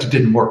 except it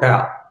didn't work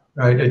out,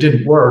 right? It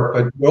didn't work,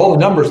 but all the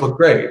numbers look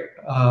great.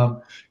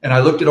 And I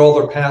looked at all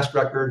their past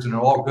records and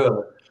they're all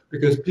good,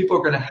 because people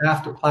are going to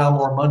have to plow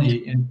more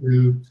money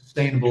into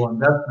sustainable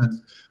investments.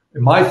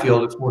 In my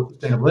field, it's more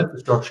sustainable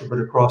infrastructure, but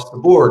across the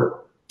board.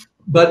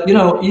 But,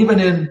 even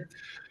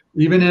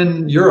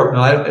in Europe,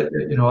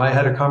 I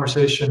had a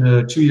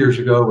conversation 2 years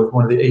ago with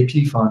one of the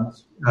AP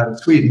funds out of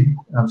Sweden,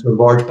 so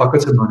large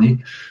buckets of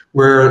money,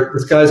 where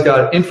this guy's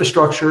got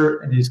infrastructure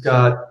and he's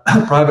got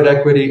private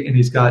equity and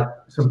he's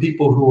got some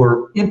people who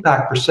are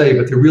impact per se,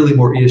 but they're really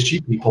more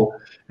ESG people.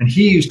 And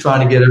he's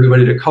trying to get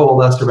everybody to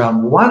coalesce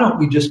around, why don't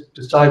we just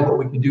decide what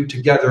we can do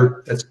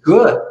together that's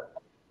good?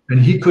 And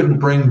he couldn't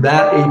bring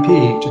that AP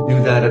to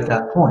do that at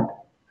that point.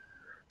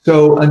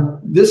 So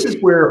this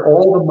is where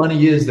all the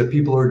money is that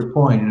people are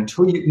deploying. And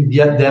until you can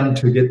get them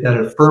to get that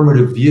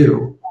affirmative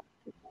view,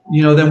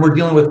 then we're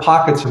dealing with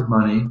pockets of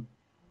money.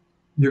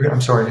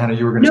 I'm sorry, Hannah,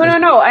 you were going to say.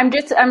 No.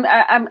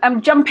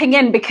 I'm jumping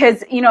in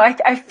because,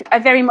 I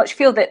very much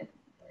feel that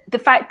the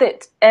fact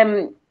that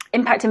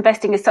impact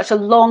investing is such a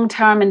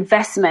long-term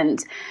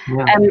investment,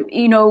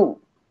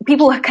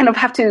 people kind of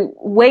have to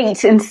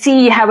wait and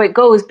see how it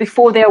goes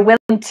before they're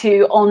willing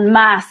to, en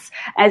masse,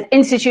 as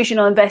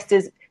institutional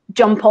investors,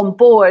 jump on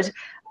board.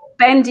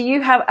 Ben, do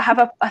you have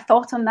a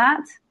thought on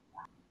that?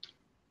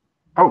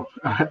 Oh,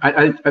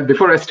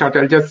 before I start,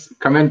 I'll just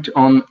comment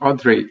on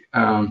Audrey.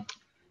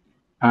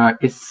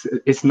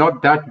 It's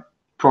not that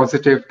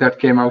positive that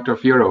came out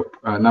of Europe.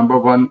 Number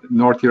one,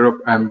 North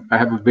Europe, I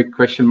have a big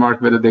question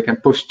mark whether they can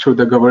push through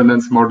the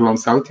governance model on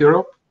South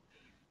Europe.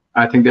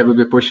 I think there will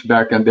be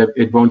pushback and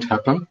it won't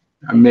happen.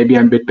 Maybe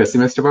I'm a bit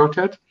pessimist about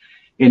it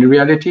in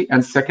reality.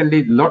 And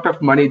secondly, a lot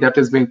of money that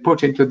is being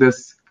put into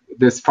this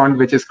fund,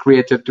 which is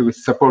created to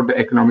support the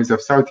economies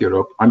of South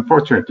Europe.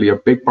 Unfortunately, a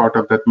big part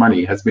of that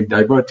money has been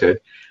diverted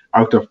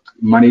out of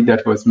money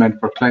that was meant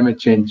for climate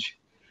change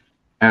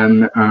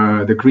and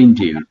the Green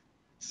Deal.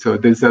 So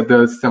these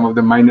are some of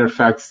the minor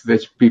facts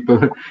which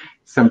people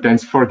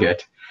sometimes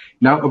forget.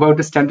 Now, about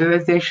the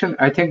standardization,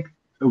 I think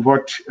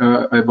what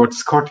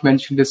Scott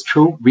mentioned is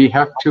true.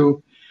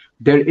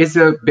 There is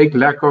a big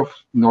lack of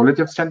knowledge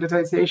of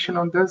standardization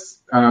on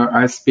this.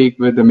 I speak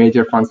with the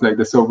major funds like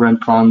the sovereign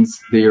funds,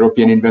 the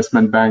European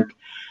Investment Bank,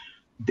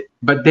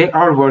 but they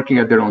are working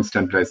at their own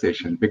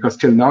standardization because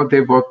till now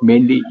they work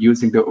mainly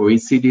using the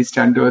OECD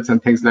standards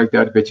and things like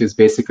that, which is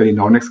basically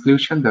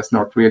non-exclusion. That's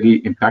not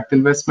really impact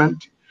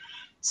investment.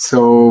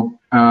 So,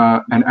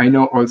 and I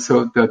know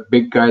also that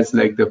big guys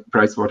like the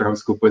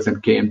PricewaterhouseCoopers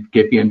and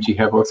KPMG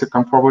have also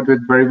come forward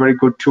with very, very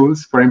good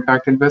tools for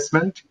impact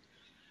investment.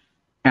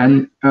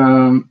 And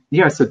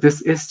so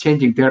this is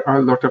changing. There are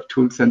a lot of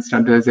tools and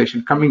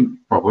standardization coming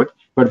forward.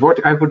 But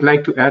what I would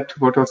like to add to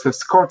what also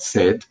Scott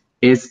said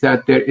is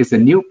that there is a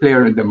new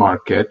player in the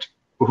market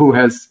who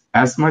has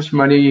as much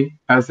money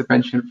as the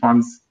pension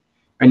funds,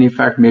 and in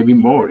fact, maybe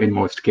more in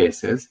most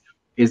cases,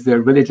 is the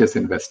religious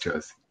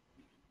investors.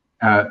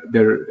 We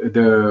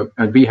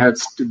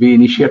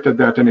initiated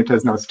that and it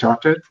has now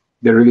started,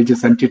 the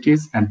religious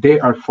entities, and they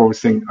are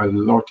forcing a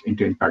lot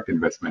into impact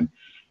investment.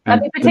 Are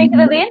they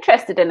particularly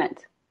interested in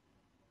it?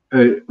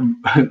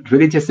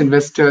 Religious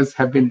investors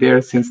have been there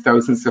since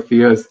thousands of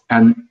years,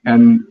 and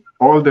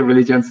all the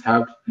religions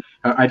have.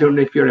 I don't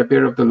know if you're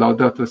aware of the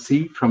Laudato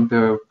Si from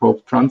the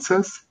Pope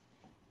Francis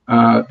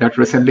that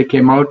recently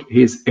came out.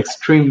 He's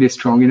extremely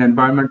strong in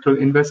environmental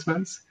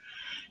investments,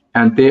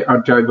 and they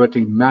are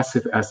diverting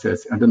massive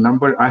assets. And the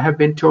number I have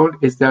been told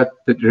is that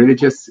the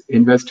religious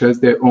investors,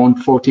 they own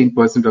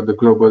 14% of the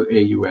global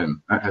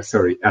AUM,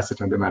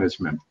 asset under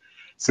management.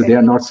 So they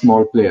are not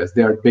small players.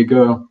 They are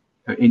bigger.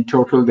 In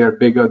total, they're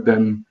bigger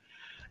than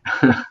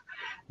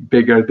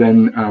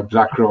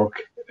BlackRock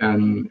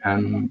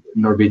and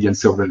Norwegian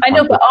sovereign. I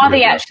know, but are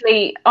they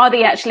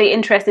actually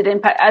interested in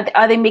impact?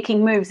 Are they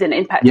making moves in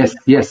impact?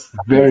 Yes,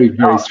 very,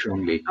 very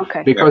strongly.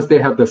 Okay. Because they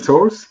have the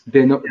source,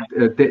 they know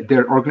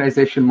their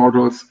organization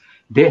models.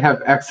 They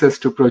have access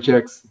to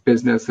projects,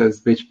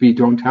 businesses which we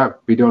don't have.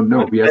 We don't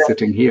know. We are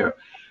sitting here,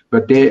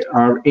 but they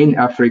are in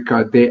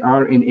Africa. They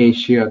are in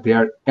Asia. They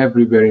are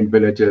everywhere in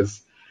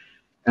villages.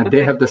 And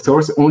they have the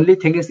source. Only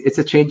thing is, it's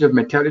a change of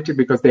mentality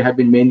because they have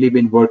mainly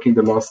been working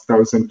the last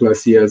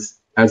 1,000+ years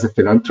as a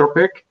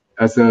philanthropic,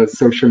 as a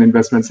social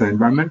investments and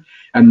environment.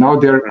 And now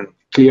they're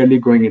clearly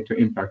going into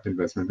impact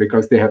investment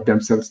because they have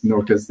themselves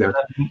noticed that.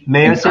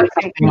 May I say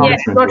something?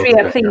 Yes,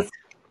 Rodria, please.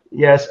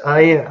 Yes,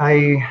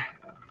 you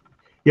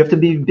have to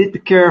be a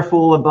bit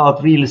careful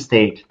about real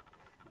estate.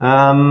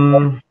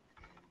 And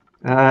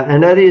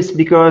that is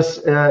because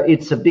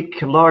it's a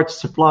large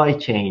supply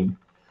chain.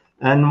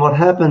 And what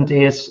happened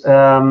is,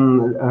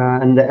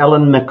 and the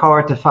Ellen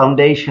MacArthur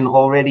Foundation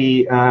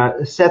already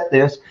said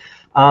this,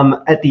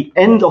 at the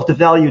end of the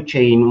value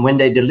chain, when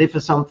they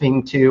deliver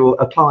something to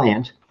a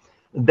client,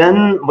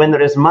 then when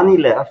there is money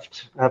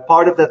left,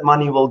 part of that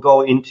money will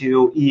go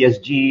into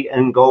ESG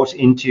and goes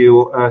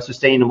into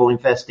sustainable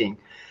investing.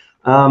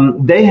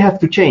 They have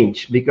to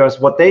change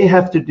because what they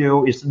have to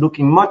do is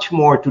looking much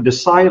more to the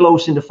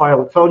silos in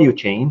the value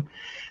chain.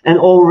 And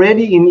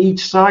already in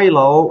each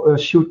silo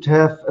should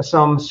have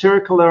some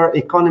circular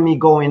economy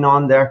going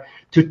on there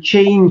to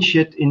change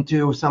it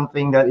into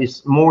something that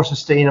is more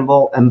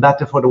sustainable and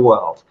better for the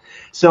world.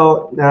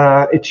 So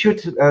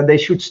they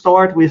should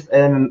start with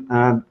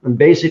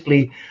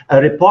basically a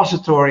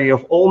repository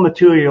of all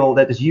material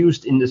that is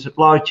used in the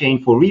supply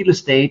chain for real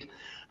estate.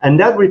 And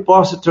that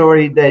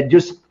repository, they're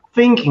just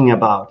thinking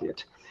about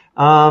it.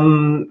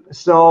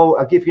 So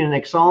I'll give you an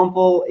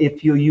example.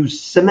 If you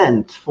use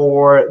cement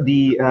for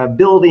the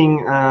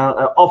building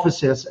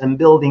offices and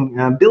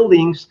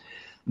buildings,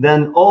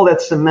 then all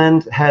that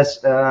cement has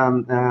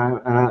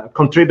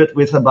contributed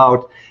with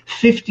about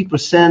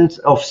 50%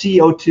 of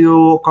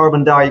CO2,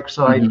 carbon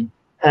dioxide,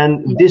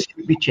 and this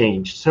should be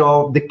changed.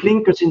 So the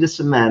clinkers in the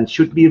cement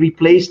should be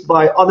replaced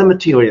by other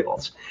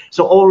materials.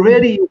 So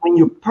already when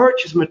you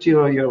purchase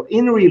material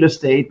in real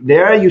estate,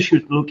 there you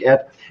should look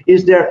at,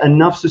 is there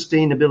enough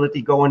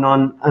sustainability going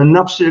on,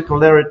 enough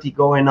circularity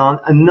going on,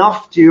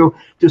 enough to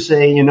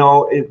say, you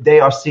know, they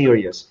are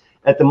serious.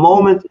 At the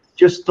moment,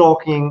 just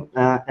talking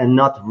and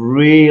not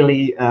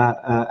really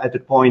at the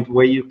point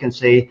where you can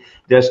say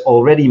there's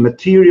already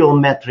material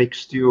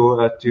metrics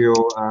to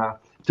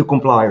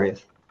comply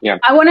with. Yeah.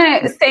 I want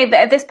to say that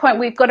at this point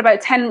we've got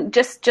about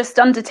just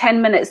under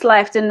 10 minutes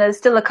left, and there's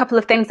still a couple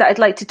of things that I'd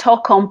like to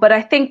talk on, but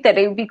I think that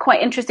it would be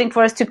quite interesting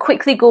for us to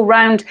quickly go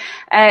around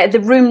the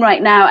room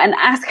right now and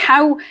ask,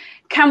 how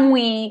can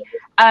we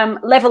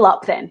level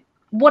up then?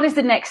 What is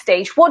the next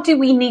stage? What do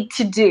we need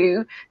to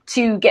do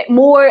to get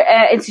more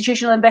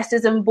institutional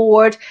investors on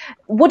board?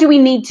 What do we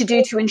need to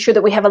do to ensure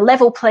that we have a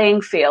level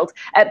playing field?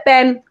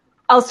 Ben,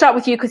 I'll start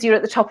with you because you're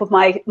at the top of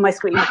my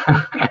screen.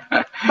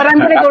 But I'm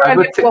going to go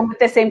around everyone with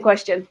the same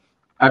question.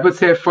 I would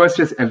say first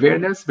is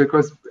awareness,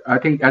 because I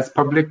think as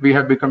public, we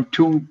have become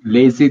too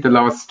lazy the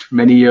last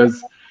many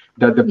years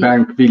that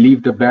we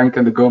leave the bank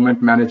and the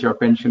government manage our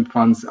pension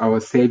funds, our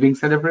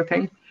savings and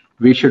everything.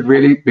 We should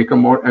really become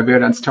more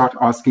aware and start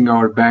asking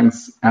our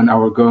banks and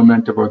our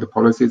government about the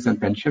policies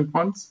and pension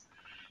funds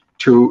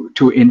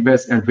to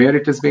invest and where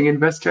it is being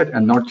invested,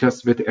 and not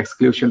just with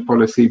exclusion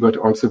policy, but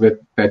also with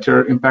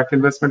better impact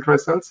investment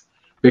results.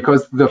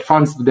 Because the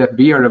funds that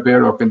we are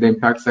aware of in the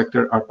impact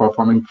sector are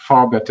performing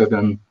far better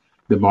than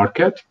the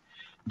market.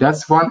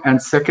 That's one.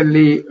 And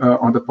secondly,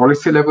 on the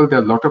policy level, there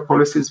are a lot of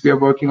policies we are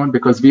working on,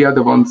 because we are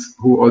the ones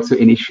who also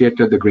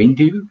initiated the Green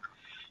Deal.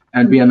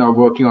 And we are now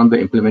working on the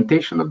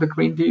implementation of the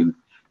Green Deal.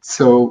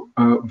 So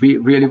we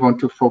really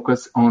want to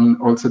focus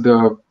on also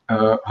the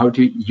how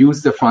to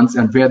use the funds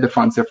and where the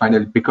funds are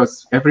finally,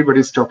 because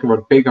everybody's talking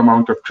about big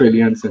amount of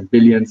trillions and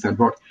billions and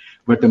what,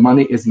 but the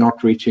money is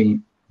not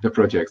reaching the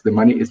projects. The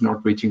money is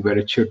not reaching where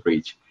it should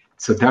reach.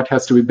 So that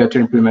has to be better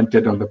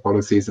implemented on the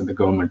policies and the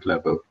government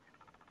level.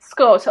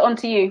 Scott, on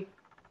to you.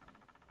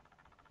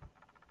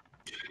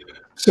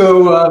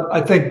 So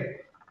I think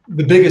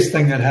the biggest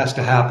thing that has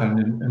to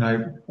happen, and I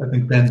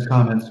think Ben's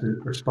comments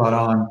are spot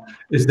on,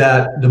 is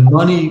that the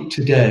money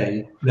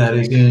today that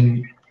is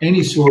in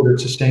any sort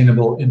of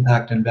sustainable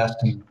impact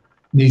investing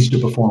needs to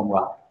perform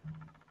well.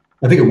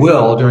 I think it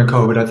will during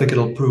COVID. I think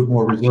it'll prove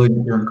more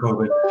resilient during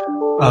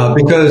COVID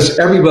because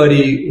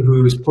everybody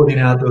who's putting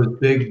out those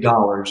big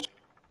dollars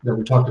that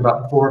we talked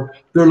about before,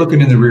 they're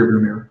looking in the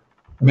rearview mirror.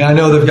 I mean, I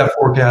know they've got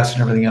forecasts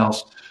and everything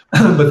else,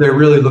 but they're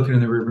really looking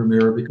in the rearview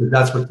mirror because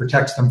that's what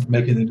protects them from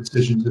making the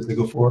decisions as they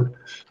go forward.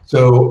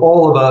 So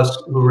all of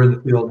us who are in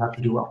the field have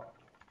to do well.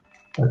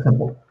 That's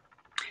simple.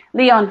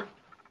 Leon.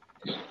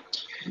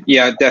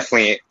 Yeah,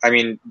 definitely. I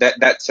mean,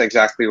 that's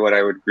exactly what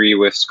I would agree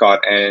with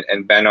Scott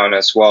and Ben on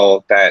as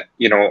well, that,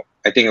 you know,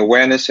 I think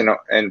awareness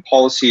and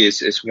policy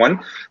is one,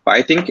 but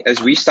I think as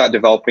we start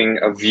developing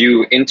a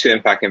view into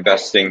impact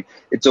investing,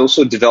 it's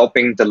also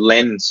developing the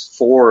lens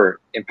for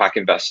impact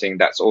investing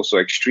that's also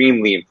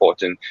extremely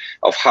important,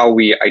 of how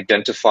we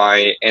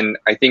identify and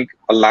I think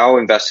allow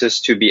investors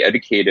to be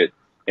educated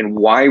in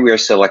why we're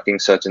selecting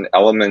certain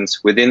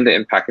elements within the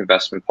impact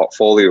investment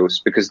portfolios,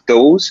 because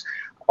those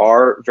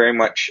are very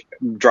much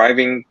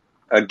driving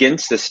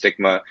against the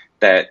stigma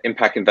that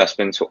impact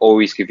investments will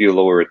always give you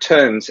lower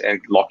returns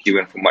and lock you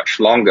in for much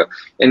longer.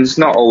 And it's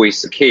not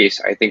always the case.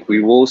 I think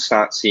we will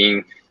start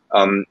seeing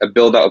a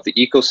build out of the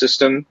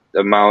ecosystem, the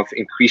amount of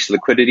increased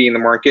liquidity in the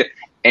market,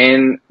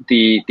 and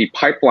the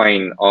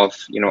pipeline of,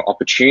 you know,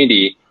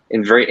 opportunity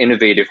in very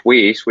innovative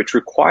ways, which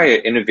require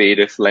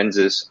innovative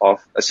lenses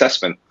of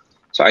assessment.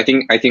 So I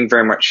think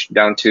very much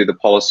down to the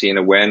policy and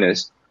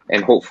awareness,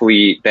 and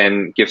hopefully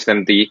then gives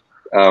them the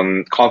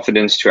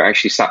confidence to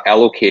actually start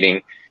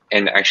allocating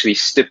and actually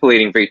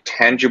stipulating very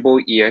tangible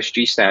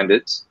ESG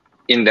standards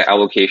in the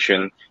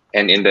allocation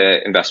and in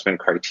the investment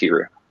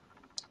criteria.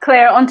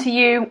 Claire, on to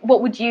you.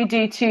 What would you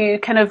do to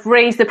kind of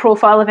raise the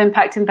profile of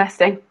impact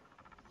investing?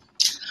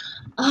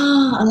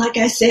 Like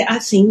I said, I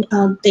think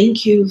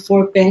thank you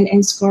for Ben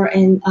and Scott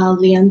and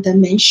Leon that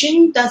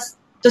mentioned that's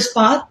the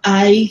spot.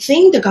 I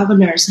think the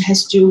governors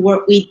has to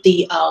work with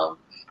the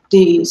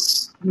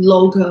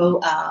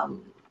local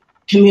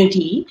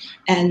community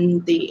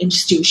and the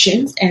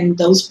institutions, and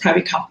those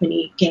private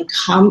companies can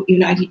come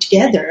united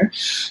together,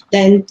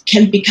 then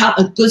can become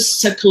a good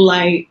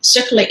circular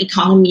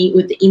economy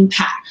with the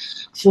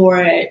impact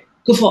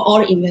good for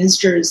all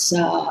investors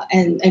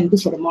and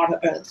good for the Mother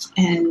Earth.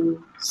 And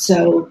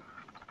so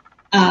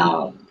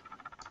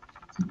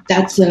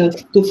that's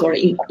good for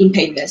impact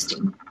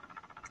investing.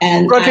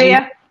 And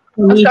Rodria,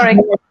 need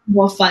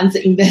more funds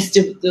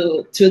invested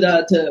to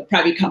the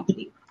private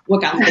company.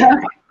 Work on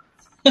that.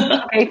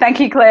 Okay, thank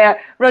you, Claire.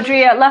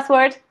 Rodria, last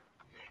word.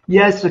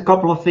 Yes, a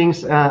couple of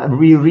things.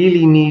 We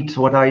really need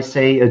what I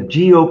say a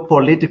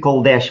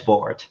geopolitical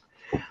dashboard.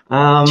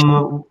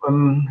 For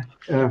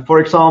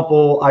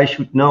example, I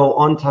should know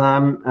on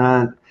time,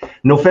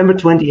 November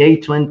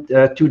 28,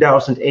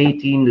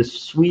 2018, the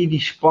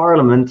Swedish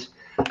Parliament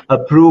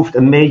approved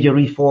a major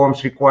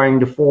reforms requiring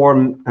the four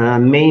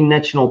main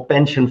national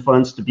pension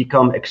funds to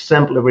become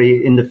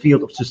exemplary in the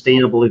field of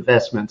sustainable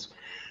investments,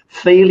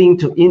 failing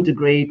to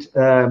integrate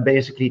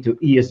basically to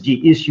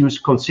ESG issues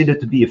considered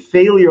to be a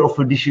failure of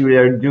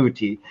fiduciary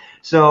duty.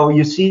 So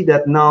you see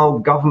that now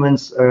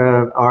governments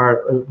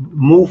are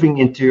moving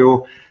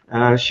into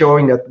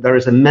showing that there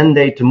is a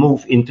mandate to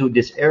move into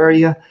this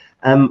area.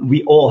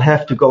 We all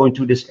have to go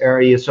into this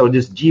area, so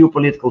this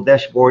geopolitical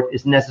dashboard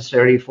is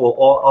necessary for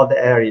all other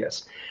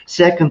areas.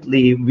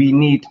 Secondly, we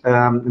need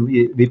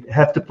we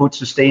have to put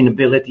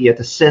sustainability at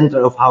the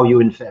center of how you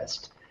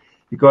invest,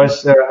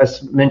 because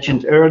as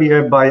mentioned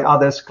earlier by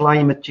others,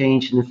 climate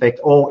change and in fact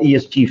all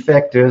ESG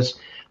factors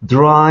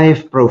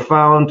drive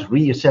profound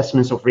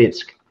reassessments of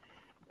risk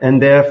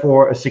and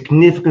therefore a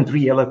significant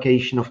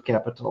reallocation of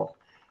capital.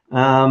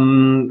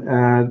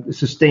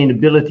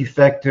 Sustainability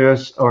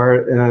factors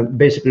are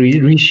basically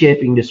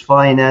reshaping this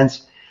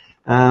finance.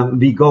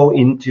 We go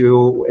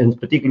into, and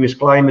particularly with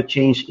climate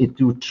change,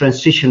 into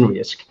transition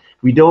risk.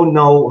 We don't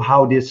know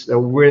how this,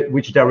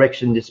 which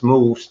direction this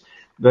moves,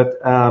 but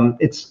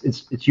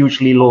it's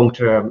usually long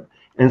term.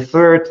 And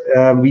third,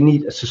 we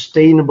need a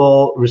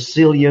sustainable,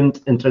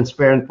 resilient, and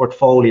transparent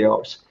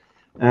portfolios.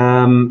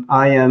 I'm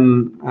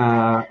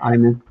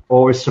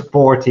always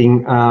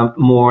supporting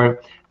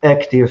more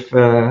active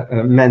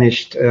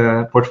managed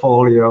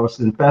portfolios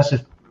and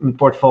passive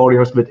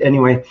portfolios. But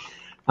anyway,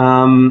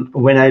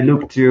 when I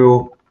look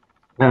to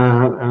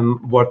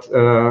what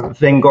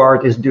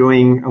Vanguard is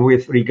doing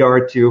with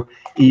regard to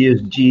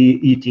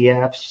ESG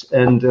ETFs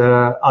and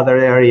other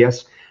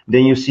areas,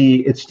 then you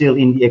see it's still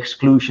in the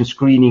exclusion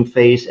screening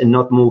phase and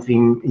not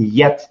moving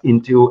yet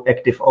into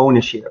active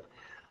ownership.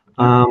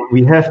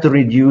 We have to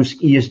reduce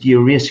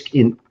ESG risk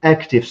in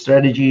active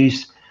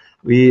strategies.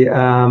 We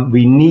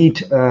need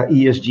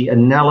ESG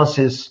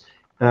analysis,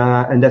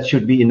 and that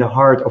should be in the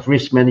heart of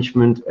risk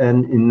management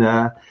and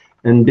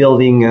in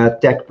building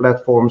tech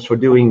platforms for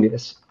doing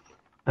this.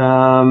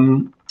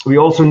 We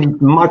also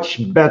need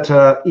much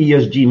better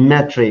ESG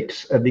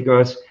metrics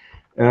because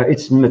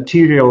it's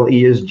material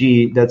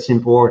ESG that's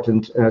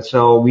important.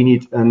 So we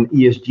need an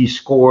ESG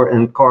score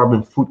and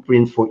carbon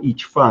footprint for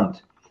each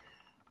fund.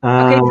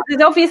 Okay, so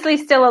there's obviously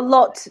still a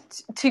lot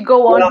to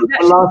go on.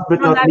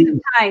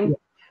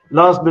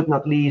 Last but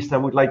not least, I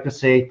would like to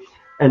say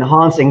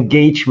enhance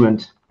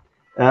engagement.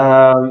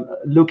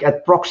 Look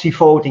at proxy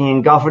voting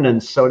in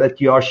governance so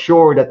that you are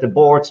sure that the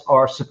boards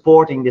are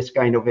supporting this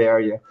kind of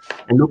area.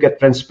 And look at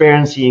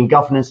transparency in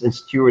governance and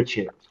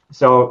stewardship.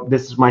 So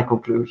this is my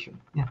conclusion.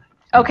 Yeah.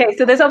 Okay,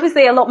 so there's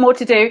obviously a lot more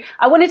to do.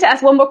 I wanted to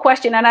ask one more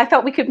question, and I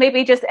thought we could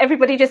maybe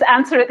everybody just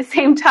answer at the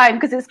same time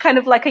because it's kind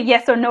of like a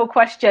yes or no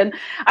question.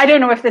 I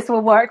don't know if this will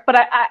work, but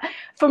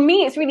for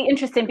me, it's really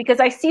interesting because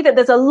I see that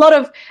there's a lot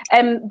of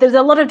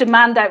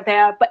demand out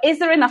there, but is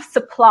there enough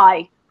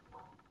supply?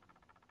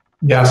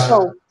 Yes.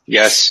 Oh.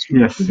 Yes.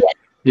 Yes. Yes.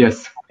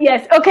 Yes.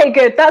 Yes. Okay,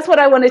 good. That's what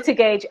I wanted to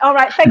gauge. All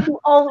right. Thank you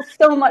all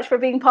so much for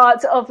being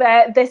part of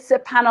this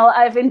panel.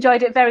 I've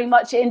enjoyed it very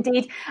much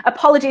indeed.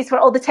 Apologies for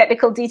all the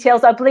technical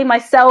details. I blame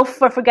myself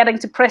for forgetting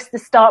to press the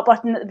start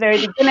button at the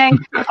very beginning.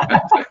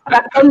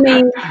 That's on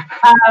me.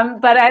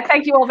 But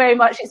thank you all very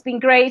much. It's been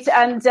great.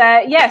 And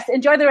yes,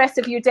 enjoy the rest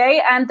of your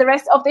day and the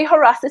rest of the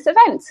Horasis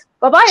event.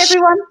 Bye-bye,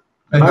 everyone.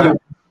 Thank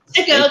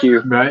you. Thank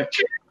you. Bye.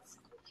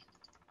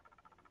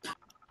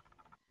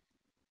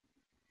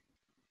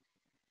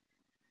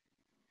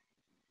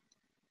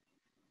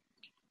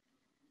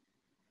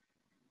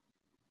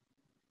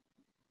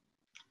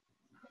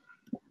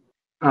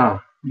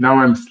 Now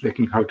I'm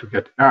selecting how to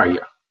get. Yeah.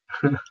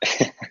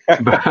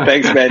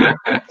 Thanks, Ben.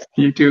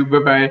 You too.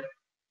 Bye-bye.